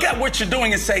 Look at what you're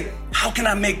doing and say, how can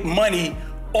I make money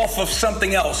off of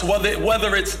something else?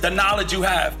 Whether it's the knowledge you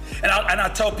have. And I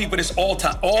tell people this all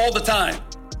the time.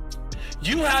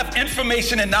 You have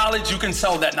information and knowledge, you can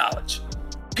sell that knowledge.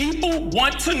 People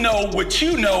want to know what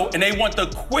you know and they want the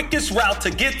quickest route to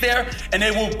get there and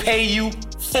they will pay you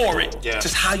for it. Yeah.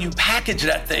 Just how you package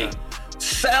that thing.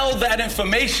 Sell that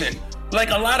information. Like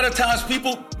a lot of the times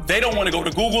people, they don't want to go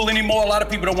to Google anymore. A lot of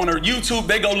people don't want to YouTube.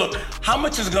 They go, look, how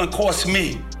much is it going to cost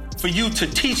me for you to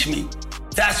teach me?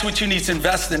 That's what you need to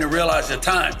invest in and realize your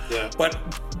time. Yeah. But,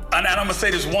 and I'm going to say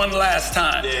this one last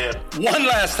time. Yeah. One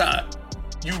last time.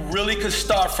 You really could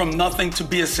start from nothing to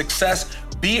be a success.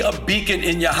 Be a beacon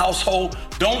in your household.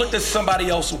 Don't look at somebody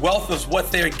else's wealth as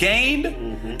what they're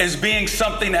gained as being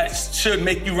something that should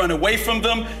make you run away from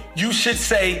them. You should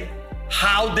say,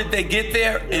 how did they get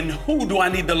there and who do I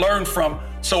need to learn from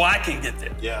so I can get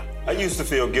there? Yeah. I used to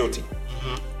feel guilty.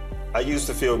 I used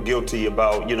to feel guilty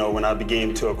about, you know, when I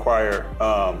began to acquire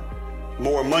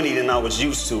more money than I was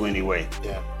used to anyway.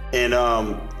 Yeah. And,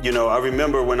 you know, I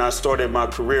remember when I started my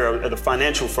career at a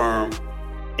financial firm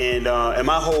and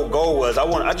my whole goal was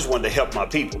I just wanted to help my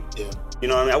people. Yeah. You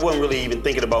know what I mean? I wasn't really even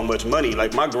thinking about much money.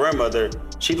 Like my grandmother,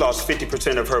 she lost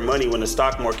 50% of her money when the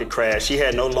stock market crashed. She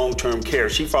had no long-term care.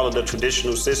 She followed the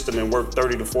traditional system and worked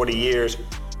 30 to 40 years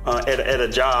at a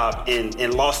job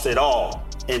and lost it all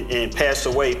and passed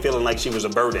away feeling like she was a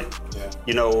burden,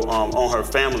 you know, on her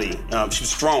family. She was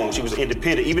strong, she was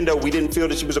independent. Even though we didn't feel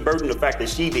that she was a burden, the fact that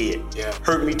she did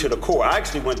hurt me to the core. I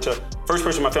actually went to, first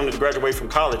person in my family to graduate from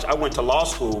college, I went to law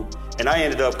school and I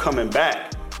ended up coming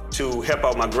back to help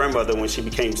out my grandmother when she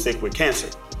became sick with cancer.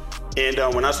 And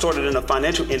when I started in the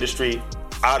financial industry,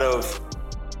 out of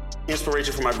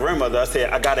inspiration from my grandmother, I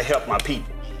said, I gotta help my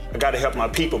people. I gotta help my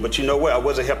people. But you know what? I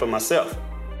wasn't helping myself.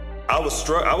 I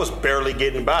was barely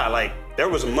getting by. Like, there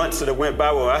was months that went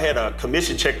by where I had a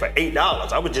commission check for $8.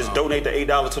 I would just donate the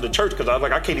 $8 to the church because I was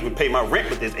like, I can't even pay my rent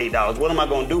with this $8. What am I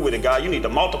gonna do with it, God? You need to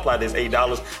multiply this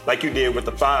 $8 like you did with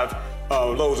the 5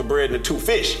 loaves of bread and the 2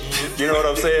 fish. You know what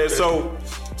I'm saying?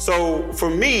 So for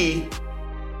me,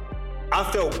 I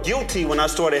felt guilty when I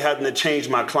started having to change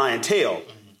my clientele.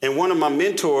 And one of my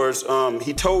mentors,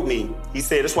 he told me, he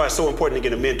said, that's why it's so important to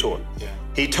get a mentor. Yeah.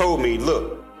 He told me,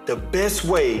 look, the best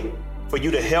way for you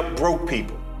to help broke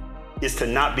people is to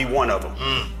not be one of them.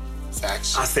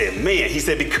 Facts. I said, man, he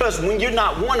said, because when you're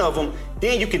not one of them,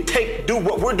 then you can do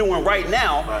what we're doing right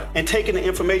now and taking the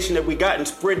information that we got and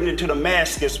spreading it to the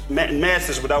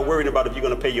masses without worrying about if you're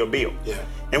gonna pay your bill. Yeah.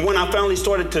 And when I finally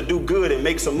started to do good and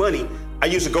make some money, I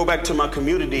used to go back to my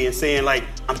community and saying like,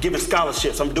 I'm giving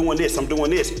scholarships, I'm doing this,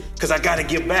 because I gotta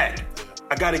give back.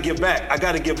 I gotta give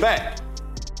back.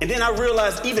 And then I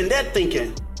realized even that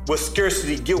thinking was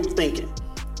scarcity guilt thinking.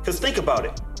 Because think about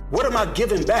it, what am I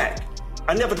giving back?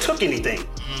 I never took anything.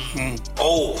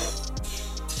 Oh.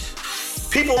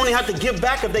 People only have to give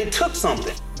back if they took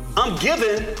something. I'm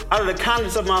giving out of the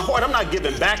kindness of my heart. I'm not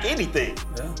giving back anything.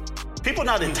 Yeah. People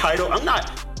not entitled. You're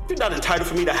not entitled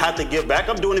for me to have to give back.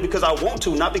 I'm doing it because I want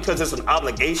to, not because it's an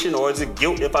obligation or is it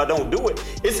guilt if I don't do it.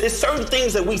 It's certain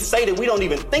things that we say that we don't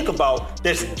even think about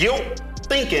that's guilt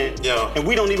thinking, and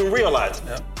we don't even realize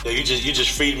it. Yeah, you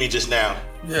just freed me just now.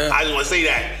 Yeah. I just want to say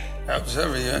that. That was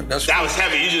heavy, yeah. That was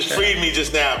heavy. You just freed me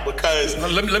just now because...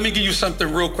 Let me give you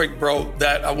something real quick, bro,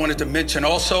 that I wanted to mention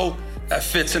also that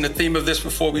fits in the theme of this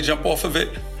before we jump off of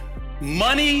it.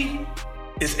 Money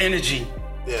is energy.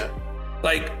 Yeah.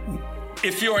 Like,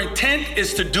 if your intent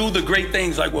is to do the great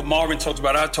things like what Marvin talks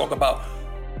about, I talk about,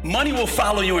 money will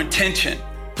follow your intention.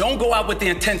 don't go out with the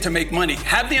intent to make money.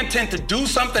 Have the intent to do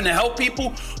something to help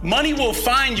people. Money will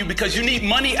find you because you need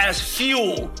money as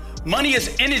fuel. Money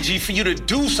is energy for you to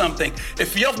do something.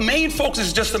 If your main focus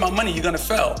is just about money, you're gonna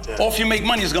fail. Yeah. Or if you make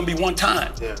money, it's gonna be one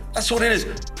time. Yeah. That's what it is.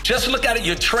 Just look at it,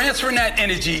 you're transferring that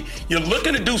energy, you're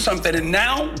looking to do something, and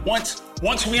now, once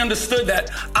we understood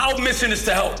that, our mission is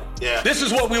to help. Yeah. This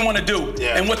is what we wanna do.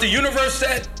 Yeah. And what the universe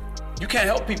said, you can't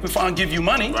help people if I don't give you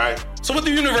money. Right. So what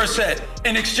the universe said,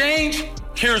 in exchange,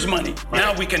 here's money. Right.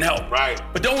 Now we can help. Right.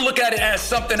 But don't look at it as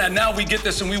something that now we get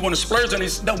this and we want to splurge on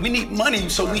it. No, we need money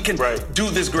so we can do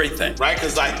this great thing. Right,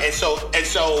 because so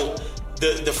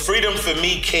the freedom for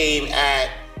me came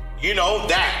at,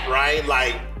 that, right?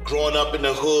 Like growing up in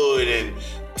the hood and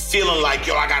feeling like,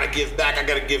 I gotta give back,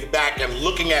 and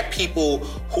looking at people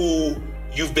who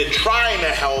you've been trying to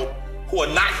help who are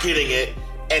not getting it,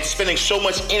 and spending so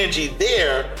much energy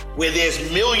there where there's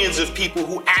millions of people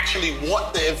who actually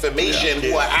want the information,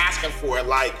 who are asking for it.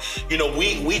 Like,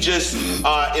 we just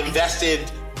invested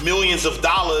millions of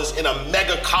dollars in a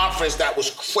mega conference that was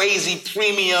crazy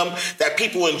premium, that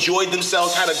people enjoyed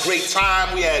themselves, had a great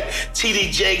time. We had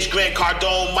TD Jakes, Grant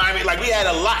Cardone, Miami, like we had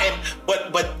a lot. But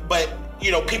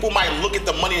people might look at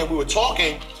the money that we were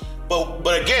talking,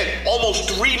 but again, almost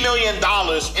 $3 million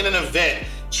in an event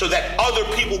so that other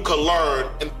people could learn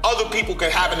and other people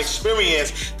could have an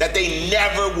experience that they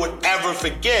never would ever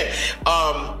forget.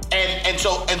 And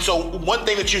so one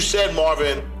thing that you said,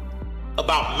 Marvin,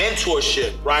 about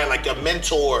mentorship, right? Like a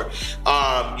mentor,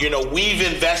 we've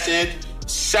invested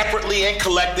separately and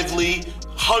collectively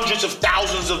hundreds of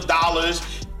thousands of dollars.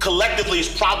 Collectively,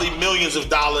 it's probably millions of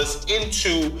dollars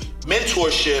into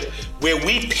mentorship where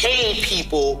we pay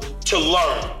people to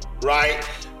learn, right?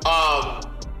 Our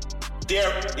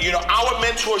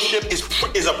mentorship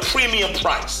is a premium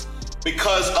price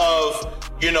because of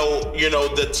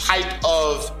the type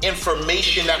of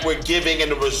information that we're giving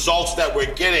and the results that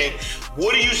we're getting.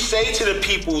 What do you say to the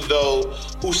people though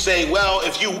who say, well,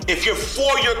 if you're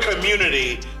for your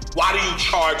community, why do you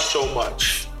charge so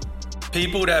much?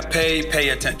 People that pay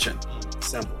attention.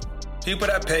 Simple. People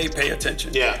that pay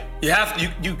attention. Yeah.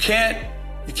 You can't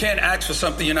ask for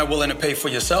something you're not willing to pay for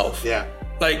yourself. Yeah.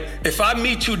 Like, if I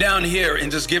meet you down here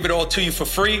and just give it all to you for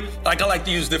free, like I like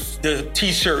to use the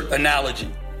t-shirt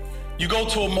analogy. You go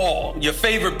to a mall, your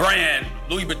favorite brand,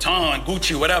 Louis Vuitton,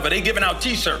 Gucci, whatever, they giving out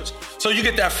t-shirts. So you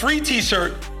get that free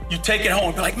t-shirt, you take it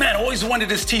home, be like, man, I always wanted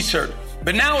this t-shirt.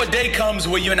 But now a day comes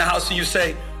where you're in the house and you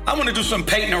say, I want to do some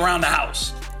painting around the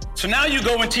house. So now you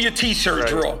go into your t-shirt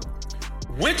drawer.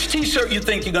 Which t-shirt you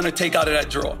think you're going to take out of that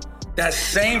drawer? That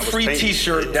same free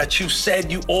t-shirt that you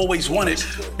said you always wanted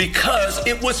because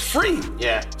it was free.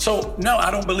 Yeah. So, no,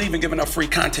 I don't believe in giving up free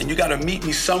content. You got to meet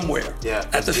me somewhere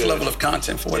at this level of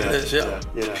content for what it is. Yeah.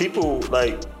 People,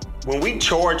 like, when we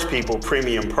charge people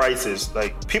premium prices,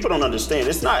 like, people don't understand.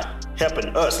 It's not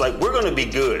helping us. Like, we're going to be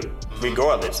good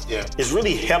regardless. Yeah. It's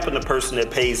really helping the person that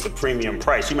pays the premium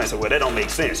price. You might say, well, that don't make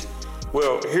sense.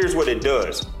 Well, here's what it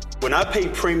does. When I pay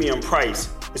premium price,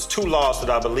 it's two laws that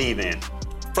I believe in.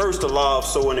 First, the law of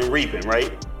sowing and reaping, right?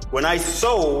 When I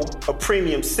sow a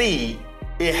premium seed,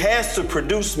 it has to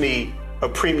produce me a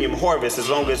premium harvest as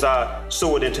long as I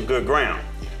sow it into good ground.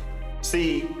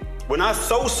 See, when I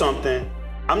sow something,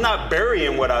 I'm not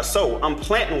burying what I sow, I'm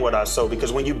planting what I sow,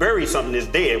 because when you bury something, it's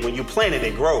dead. When you plant it,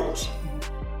 it grows.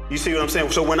 You see what I'm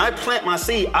saying? So when I plant my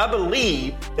seed, I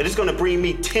believe that it's gonna bring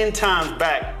me 10 times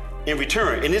back in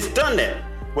return, and it's done that.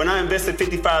 When I invested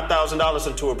 $55,000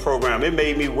 into a program, it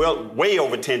made me way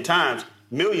over 10 times,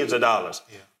 millions of dollars.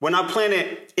 Yeah. When I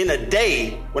planted in a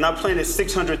day, when I planted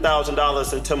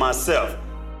 $600,000 into myself,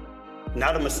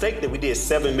 not a mistake that we did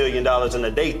 $7 million in a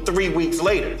day 3 weeks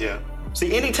later. Yeah.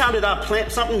 See, anytime that I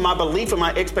plant something, my belief and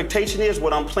my expectation is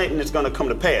what I'm planting is going to come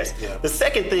to pass. Yeah. The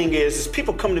second thing is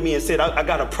people come to me and said, I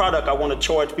got a product, I want to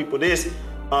charge people this.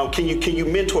 Can you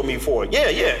mentor me for it?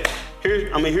 Yeah.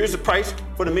 Here's the price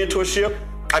for the mentorship.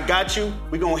 I got you.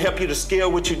 We're going to help you to scale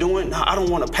what you're doing. No, I don't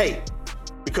want to pay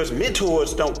because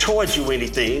mentors don't charge you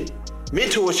anything.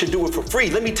 Mentors should do it for free.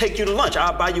 Let me take you to lunch.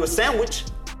 I'll buy you a sandwich.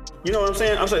 You know what I'm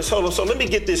saying? I'm saying, so let me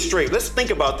get this straight. Let's think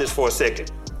about this for a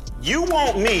second. You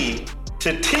want me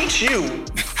to teach you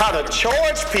how to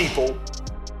charge people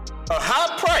a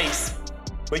high price,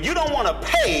 but you don't want to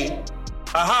pay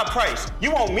a high price.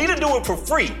 You want me to do it for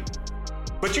free,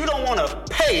 but you don't want to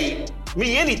pay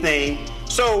me anything.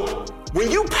 So when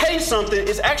you pay something,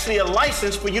 it's actually a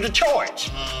license for you to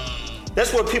charge.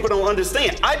 That's what people don't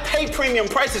understand. I pay premium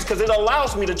prices because it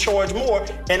allows me to charge more,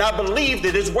 and I believe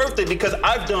that it's worth it because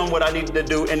I've done what I needed to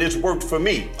do, and it's worked for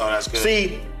me. Oh, that's good.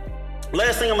 See,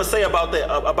 last thing I'm gonna say about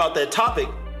that topic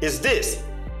is this.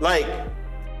 Like,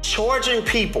 charging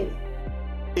people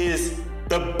is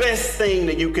the best thing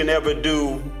that you can ever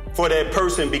do for that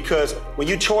person, because when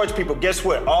you charge people, guess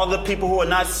what? All the people who are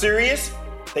not serious,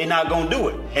 they're not gonna do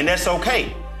it, and that's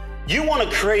okay. You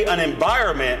wanna create an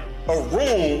environment, a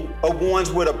room of ones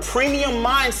with a premium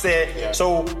mindset,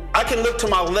 so I can look to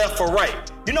my left or right.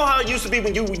 You know how it used to be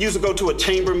when you used to go to a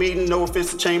chamber meeting? No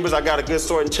offense to chambers, I got a good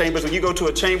story in chambers. When you go to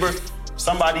a chamber,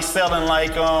 somebody's selling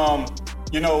like,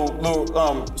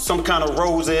 some kind of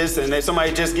roses, and then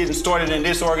somebody just getting started in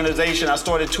this organization. I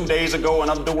started 2 days ago,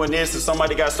 and I'm doing this, and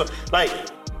somebody got started. Like,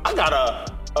 I got a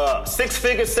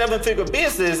 6-figure, 7-figure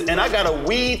business, and I gotta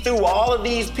weed through all of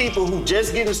these people who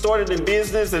just getting started in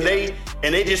business, and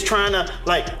they just trying to,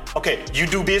 like, okay, you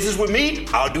do business with me,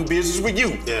 I'll do business with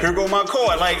you. Yeah. Here go my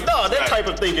card. Like, no, that type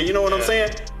of thinking. You know what I'm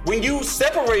saying? When you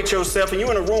separate yourself and you're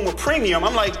in a room of premium,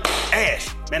 I'm like, Ash,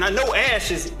 man, I know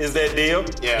Ash is that deal.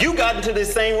 Yeah. You got into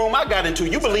this same room I got into.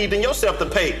 You believed in yourself to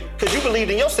pay. Because you believed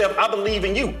in yourself, I believe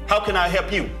in you. How can I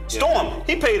help you? Yeah. Storm,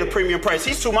 he paid a premium price.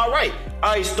 He's to my right.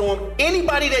 All right, Storm,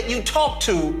 anybody that you talk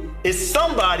to is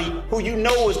somebody who you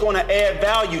know is going to add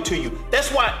value to you.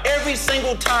 That's why every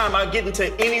single time I get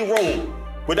into any room,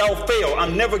 without fail,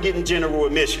 I'm never getting general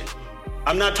admission.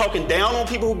 I'm not talking down on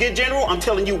people who get general. I'm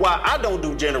telling you why I don't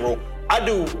do general. I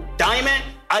do diamond.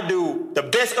 I do the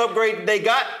best upgrade they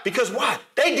got, because why?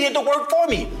 They did the work for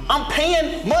me. I'm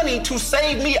paying money to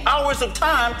save me hours of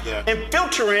time and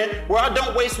filtering where I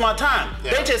don't waste my time.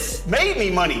 Yeah. They just made me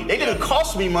money. They didn't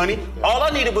cost me money. Yeah. All I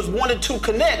needed was 1 or 2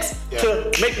 connects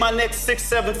to make my next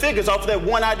 6-7 figures off of that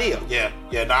one idea. Yeah,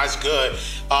 that's good.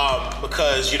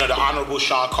 Because, the Honorable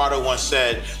Sean Carter once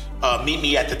said, meet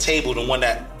me at the table, the one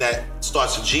that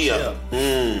starts a G up.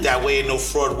 That way no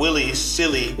fraud Willie,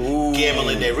 silly,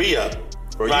 gambling their re-up.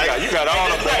 Bro, right? you got all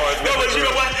the bars. No, but you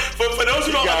know what? For those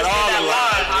who don't understand that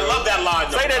line, I love that line.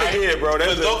 Say that again, bro.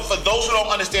 For those who don't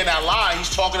understand that line,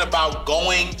 he's talking about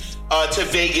going to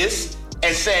Vegas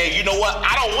and saying, you know what?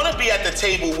 I don't want to be at the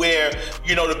table where,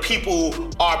 the people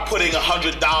are putting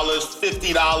 $100,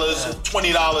 $50,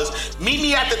 $20. Meet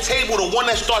me at the table, the one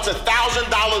that starts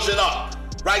 $1,000 and up.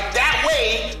 Right? That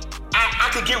way, I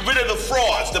could get rid of the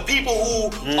frauds, the people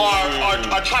who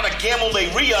are trying to gamble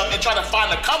their re-up and trying to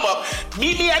find a come-up.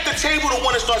 Meet me at the table, the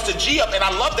one that starts to G-up, and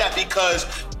I love that, because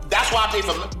that's why I pay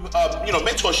for,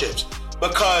 mentorships.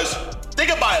 Because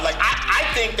think about it, like I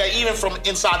think that even from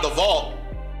inside the vault,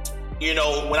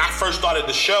 when I first started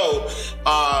the show,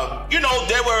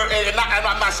 there were, and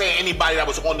I'm not saying anybody that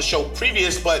was on the show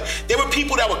previous, but there were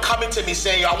people that were coming to me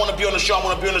saying, I want to be on the show, I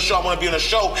want to be on the show, I want to be on the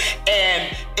show.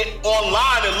 And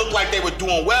online, it looked like they were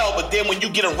doing well, but then when you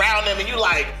get around them and you're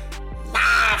like,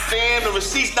 nah, fam, the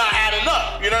receipt's not adding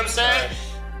up. You know what I'm saying?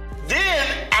 Right.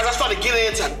 Then, as I started getting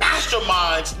into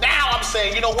masterminds, now I'm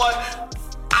saying, you know what?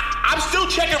 I'm still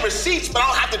checking receipts, but I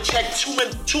don't have to check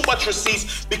too much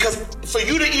receipts, because for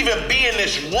you to even be in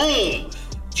this room,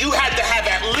 you had to have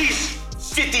at least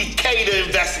 $50K to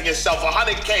invest in yourself,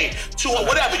 $100K, $200,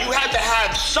 whatever. You had to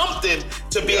have something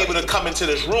to be able to come into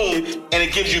this room, and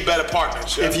it gives you better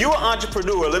partners. If you're an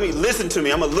entrepreneur, listen to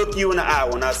me. I'm gonna look you in the eye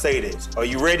when I say this. Are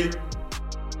you ready?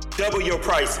 Double your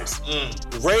prices.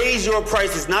 Raise your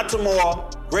prices, not tomorrow.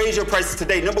 Raise your prices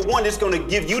today. Number one, it's gonna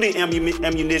give you the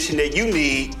ammunition that you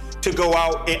need to go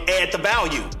out and add the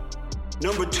value.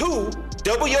 Number two,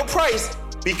 double your price,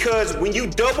 because when you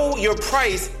double your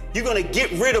price, you're gonna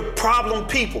get rid of problem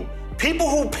people. People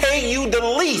who pay you the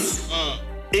least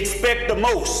expect the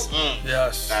most.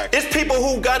 Yes. It's people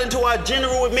who got into our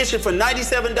general admission for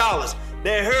 $97.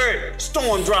 They heard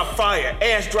Storm drop fire,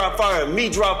 Ash drop fire, me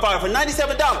drop fire for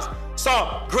 $97.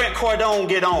 Saw Grant Cardone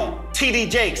get on, TD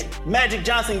Jakes, Magic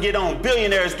Johnson get on,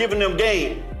 billionaires giving them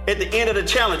game at the end of the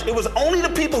challenge. It was only the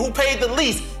people who paid the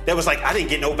least that was like, I didn't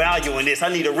get no value in this, I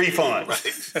need a refund. Right.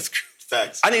 That's true.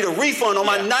 Facts. I need a refund on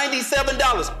my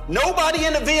 $97. Nobody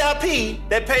in the VIP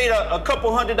that paid a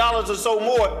couple $100 or so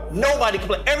more, nobody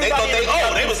complained. Everybody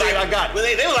they was like, I got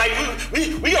it. They were like,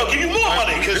 we gonna give you more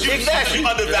money because you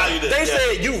undervalued it. They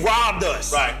said you robbed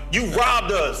us. Right. You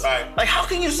robbed us. Right. Like, how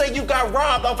can you say you got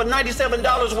robbed off of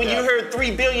 $97 when you heard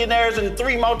 3 billionaires and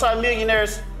 3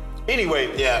 multimillionaires? Anyway,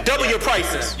 double your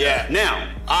prices. Yeah.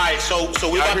 Now. All right, so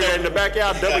we're about to in the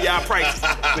backyard, double your prices.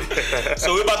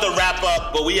 So we're about to wrap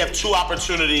up, but we have 2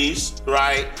 opportunities,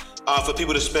 right, for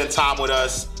people to spend time with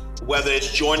us, whether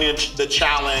it's joining the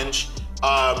challenge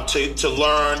to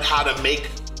learn how to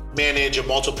manage, and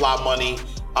multiply money,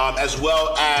 as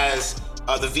well as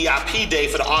the VIP day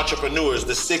for the entrepreneurs,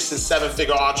 the 6- and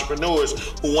 7-figure entrepreneurs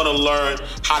who want to learn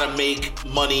how to make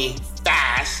money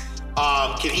fast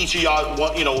Can each of y'all,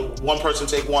 one person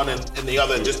take one and the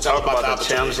other, and just talk about the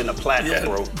challenge and the platinum,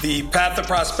 bro. The Path to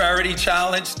Prosperity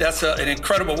Challenge, that's an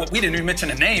incredible, we didn't even mention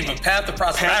the name of Path to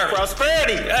Prosperity. Path to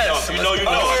Prosperity. Yes. You know.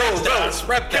 Let's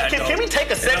rep that. Can we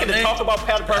take a second to talk about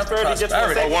Path to Prosperity just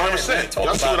for a second? 100%.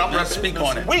 Y'all see what I'm repping? Speak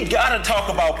on it. We gotta talk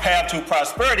about Path to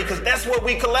Prosperity because that's what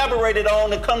we collaborated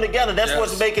on to come together. That's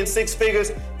what's making 6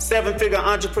 figures, 7-figure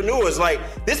entrepreneurs. Like,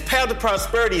 this Path to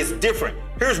Prosperity is different.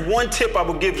 Here's one tip I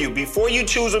will give you. Before you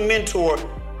choose a mentor,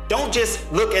 don't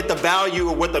just look at the value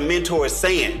of what the mentor is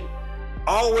saying.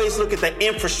 Always look at the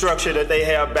infrastructure that they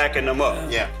have backing them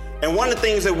up. Yeah. And one of the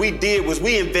things that we did was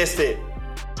we invested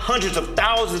hundreds of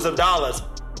thousands of dollars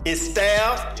in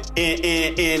staff,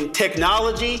 in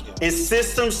technology, in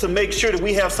systems to make sure that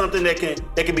we have something that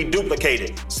can be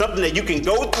duplicated. Something that you can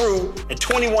go through in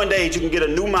 21 days, you can get a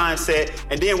new mindset,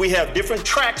 and then we have different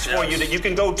tracks for you that you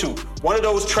can go to. One of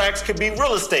those tracks could be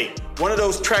real estate. One of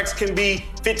those tracks can be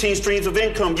 15 streams of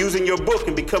income using your book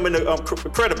and becoming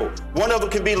credible. One of them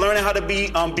could be learning how to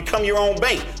become your own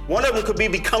bank. One of them could be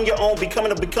becoming your own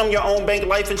bank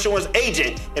life insurance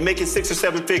agent and making 6 or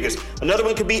 7 figures. Another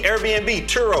one could be Airbnb,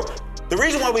 Turo. The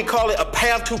reason why we call it a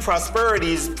path to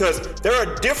prosperity is because there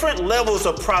are different levels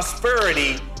of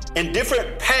prosperity and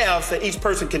different paths that each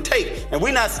person can take. And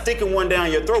we're not sticking one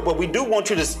down your throat, but we do want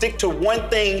you to stick to one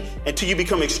thing until you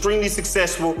become extremely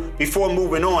successful before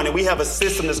moving on. And we have a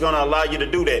system that's gonna allow you to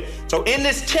do that. So in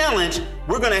this challenge,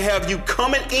 we're gonna have you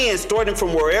coming in, starting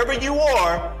from wherever you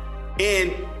are,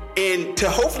 and to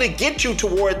hopefully get you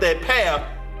toward that path.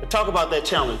 Talk about that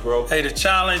challenge, bro. Hey, the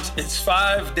challenge, it's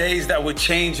 5 days that would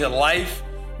change your life.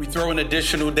 We throw in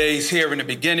additional days here in the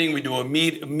beginning. We do a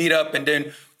meet up, and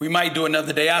then we might do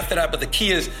another day after that. But the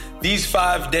key is these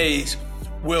 5 days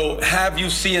will have you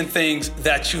seeing things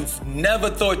that you've never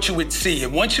thought you would see.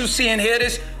 And once you see and hear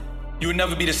this, you will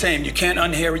never be the same. You can't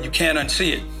unhear it. You can't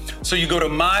unsee it. So you go to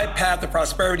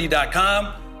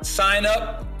mypathtoprosperity.com, sign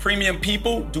up, premium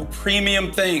people, do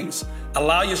premium things.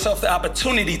 Allow yourself the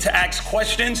opportunity to ask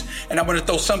questions. And I'm going to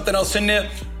throw something else in there.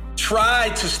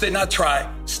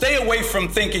 Stay away from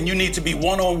thinking you need to be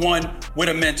one-on-one with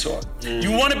a mentor.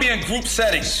 You want to be in group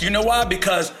settings. You know why?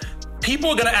 Because people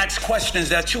are going to ask questions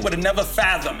that you would have never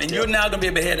fathomed. And you're now going to be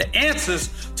able to hear the answers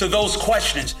to those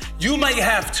questions. You might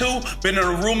have 2, but in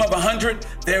a room of 100,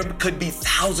 there could be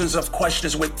thousands of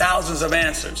questions with thousands of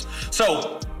answers.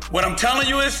 So what I'm telling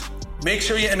you is, make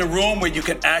sure you're in a room where you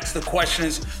can ask the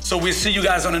questions. So we'll see you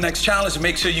guys on the next challenge.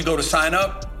 Make sure you go to sign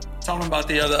up. Tell them about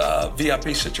the other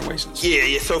VIP situations.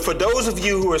 Yeah. So for those of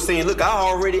you who are saying, look,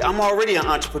 I'm already an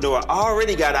entrepreneur. I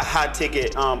already got a high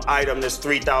ticket item that's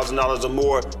 $3,000 or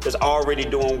more that's already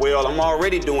doing well. I'm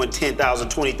already doing $10,000,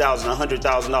 $20,000,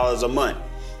 $100,000 a month.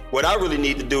 What I really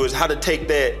need to do is how to take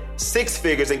that 6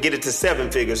 figures and get it to 7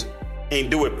 figures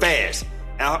and do it fast.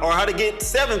 Or how to get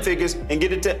 7 figures and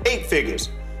get it to 8 figures.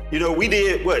 You know, we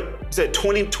did,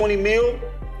 20 mil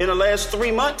in the last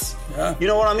 3 months? Yeah. You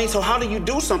know what I mean? So how do you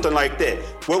do something like that?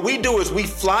 What we do is we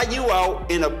fly you out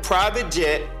in a private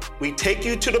jet. We take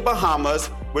you to the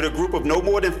Bahamas with a group of no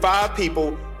more than 5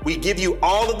 people. We give you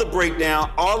all of the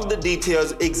breakdown, all of the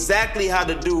details, exactly how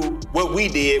to do what we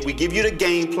did. We give you the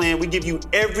game plan. We give you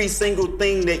every single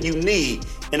thing that you need.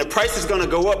 And the price is gonna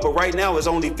go up, but right now it's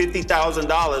only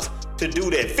 $50,000 to do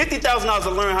that. $50,000 to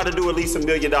learn how to do at least $1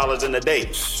 million in a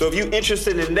day. So if you're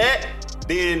interested in that,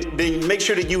 then make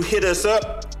sure that you hit us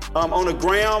up on the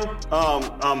gram.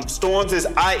 Storms is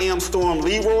I am Storm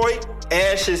Leroy.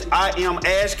 Ash is I am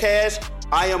Ash Cash.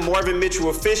 I am Marvin Mitchell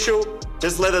Official.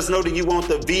 Just let us know that you want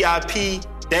the VIP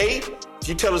day. If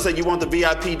you tell us that you want the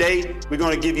VIP day, we're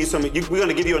gonna give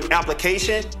you an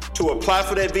application to apply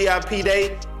for that VIP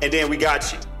day, and then we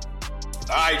got you.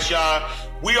 All right, y'all.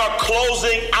 We are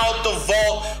closing out the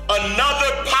vault. Another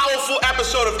powerful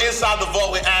episode of Inside the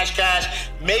Vault with Ash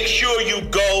Cash. Make sure you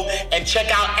go and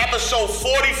check out episode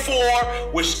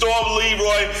 44 with Storm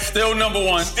Leroy. Still number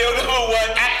 1. Still number 1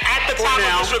 at the time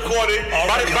of this recording.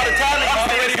 By the time you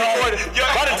see this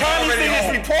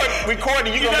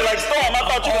recording, you're gonna be like, Storm, I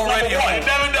thought you was number 1. You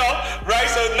never know, right?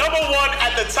 So number 1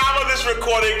 at the time of this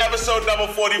recording, episode number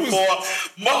 44,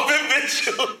 Marvin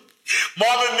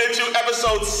Mitchell,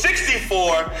 episode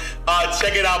 64.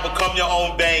 Check it out, Become Your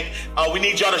Own Bank. We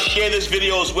need y'all to share this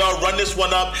video as well. Run this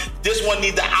one up. This one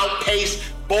needs to outpace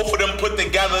both of them put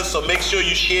together, so make sure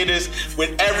you share this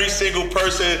with every single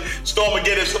person. Storm,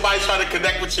 again, if somebody's trying to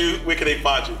connect with you, where can they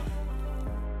find you?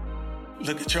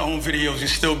 Look at your own videos, you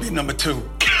still be number 2.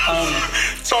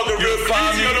 Talking real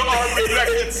easy on the R&B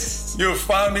records. You'll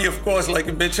find me, of course, like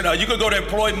a bitch. You can go to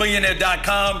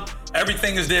employedmillionaire.com.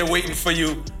 Everything is there waiting for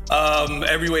you.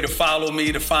 Every way to follow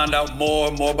me, to find out more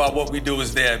about what we do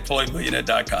is there at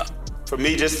EmployeeMillionaire.com. For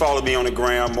me, just follow me on the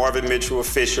gram, Marvin Mitchell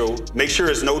Official. Make sure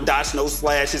there's no dots, no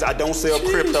slashes. I don't sell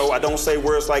crypto. I don't say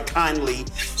words like kindly.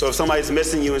 So if somebody's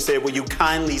messaging you and say, will you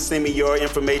kindly send me your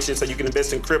information so you can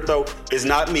invest in crypto? It's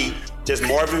not me, just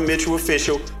Marvin Mitchell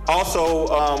Official.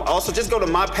 Also just go to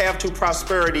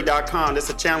mypathtoprosperity.com. That's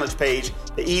a challenge page,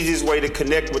 the easiest way to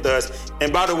connect with us.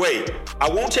 And by the way, I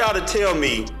want y'all to tell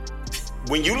me,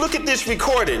 when you look at this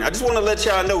recording, I just want to let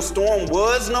y'all know Storm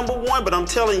was number one, but I'm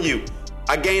telling you,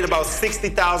 I gained about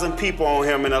 60,000 people on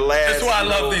him in the last. That's why I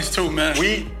love these two, man.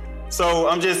 So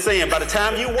I'm just saying, by the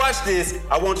time you watch this,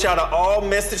 I want y'all to all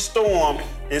message Storm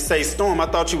and say, Storm, I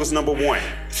thought you was number one.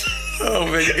 Oh,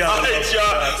 man, you got it. All right,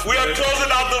 y'all. We are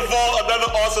closing out the vault. Another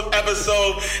awesome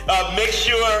episode. Make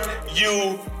sure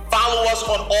you follow us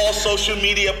on all social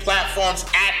media platforms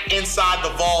at Inside the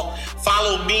Vault.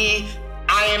 Follow me,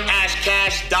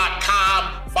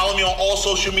 IamAshCash.com. Follow me on all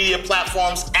social media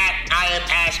platforms at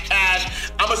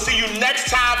IamAshCash. I'm going to see you next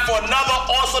time for another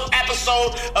awesome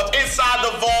episode of Inside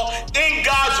the Vault. In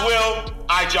God's will.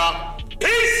 All right, y'all.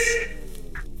 Peace.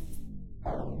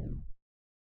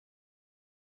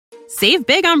 Save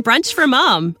big on brunch for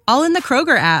mom, all in the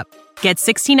Kroger app. Get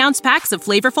 16-ounce packs of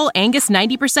flavorful Angus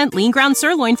 90% lean ground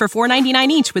sirloin for $4.99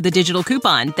 each with a digital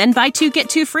coupon. Then buy 2, get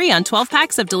 2 free on 12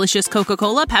 packs of delicious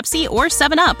Coca-Cola, Pepsi, or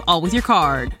 7-Up, all with your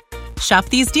card. Shop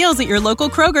these deals at your local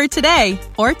Kroger today,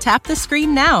 or tap the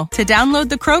screen now to download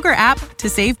the Kroger app to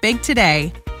save big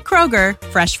today. Kroger,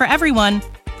 fresh for everyone.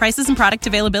 Prices and product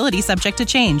availability subject to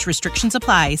change. Restrictions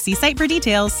apply. See site for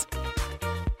details.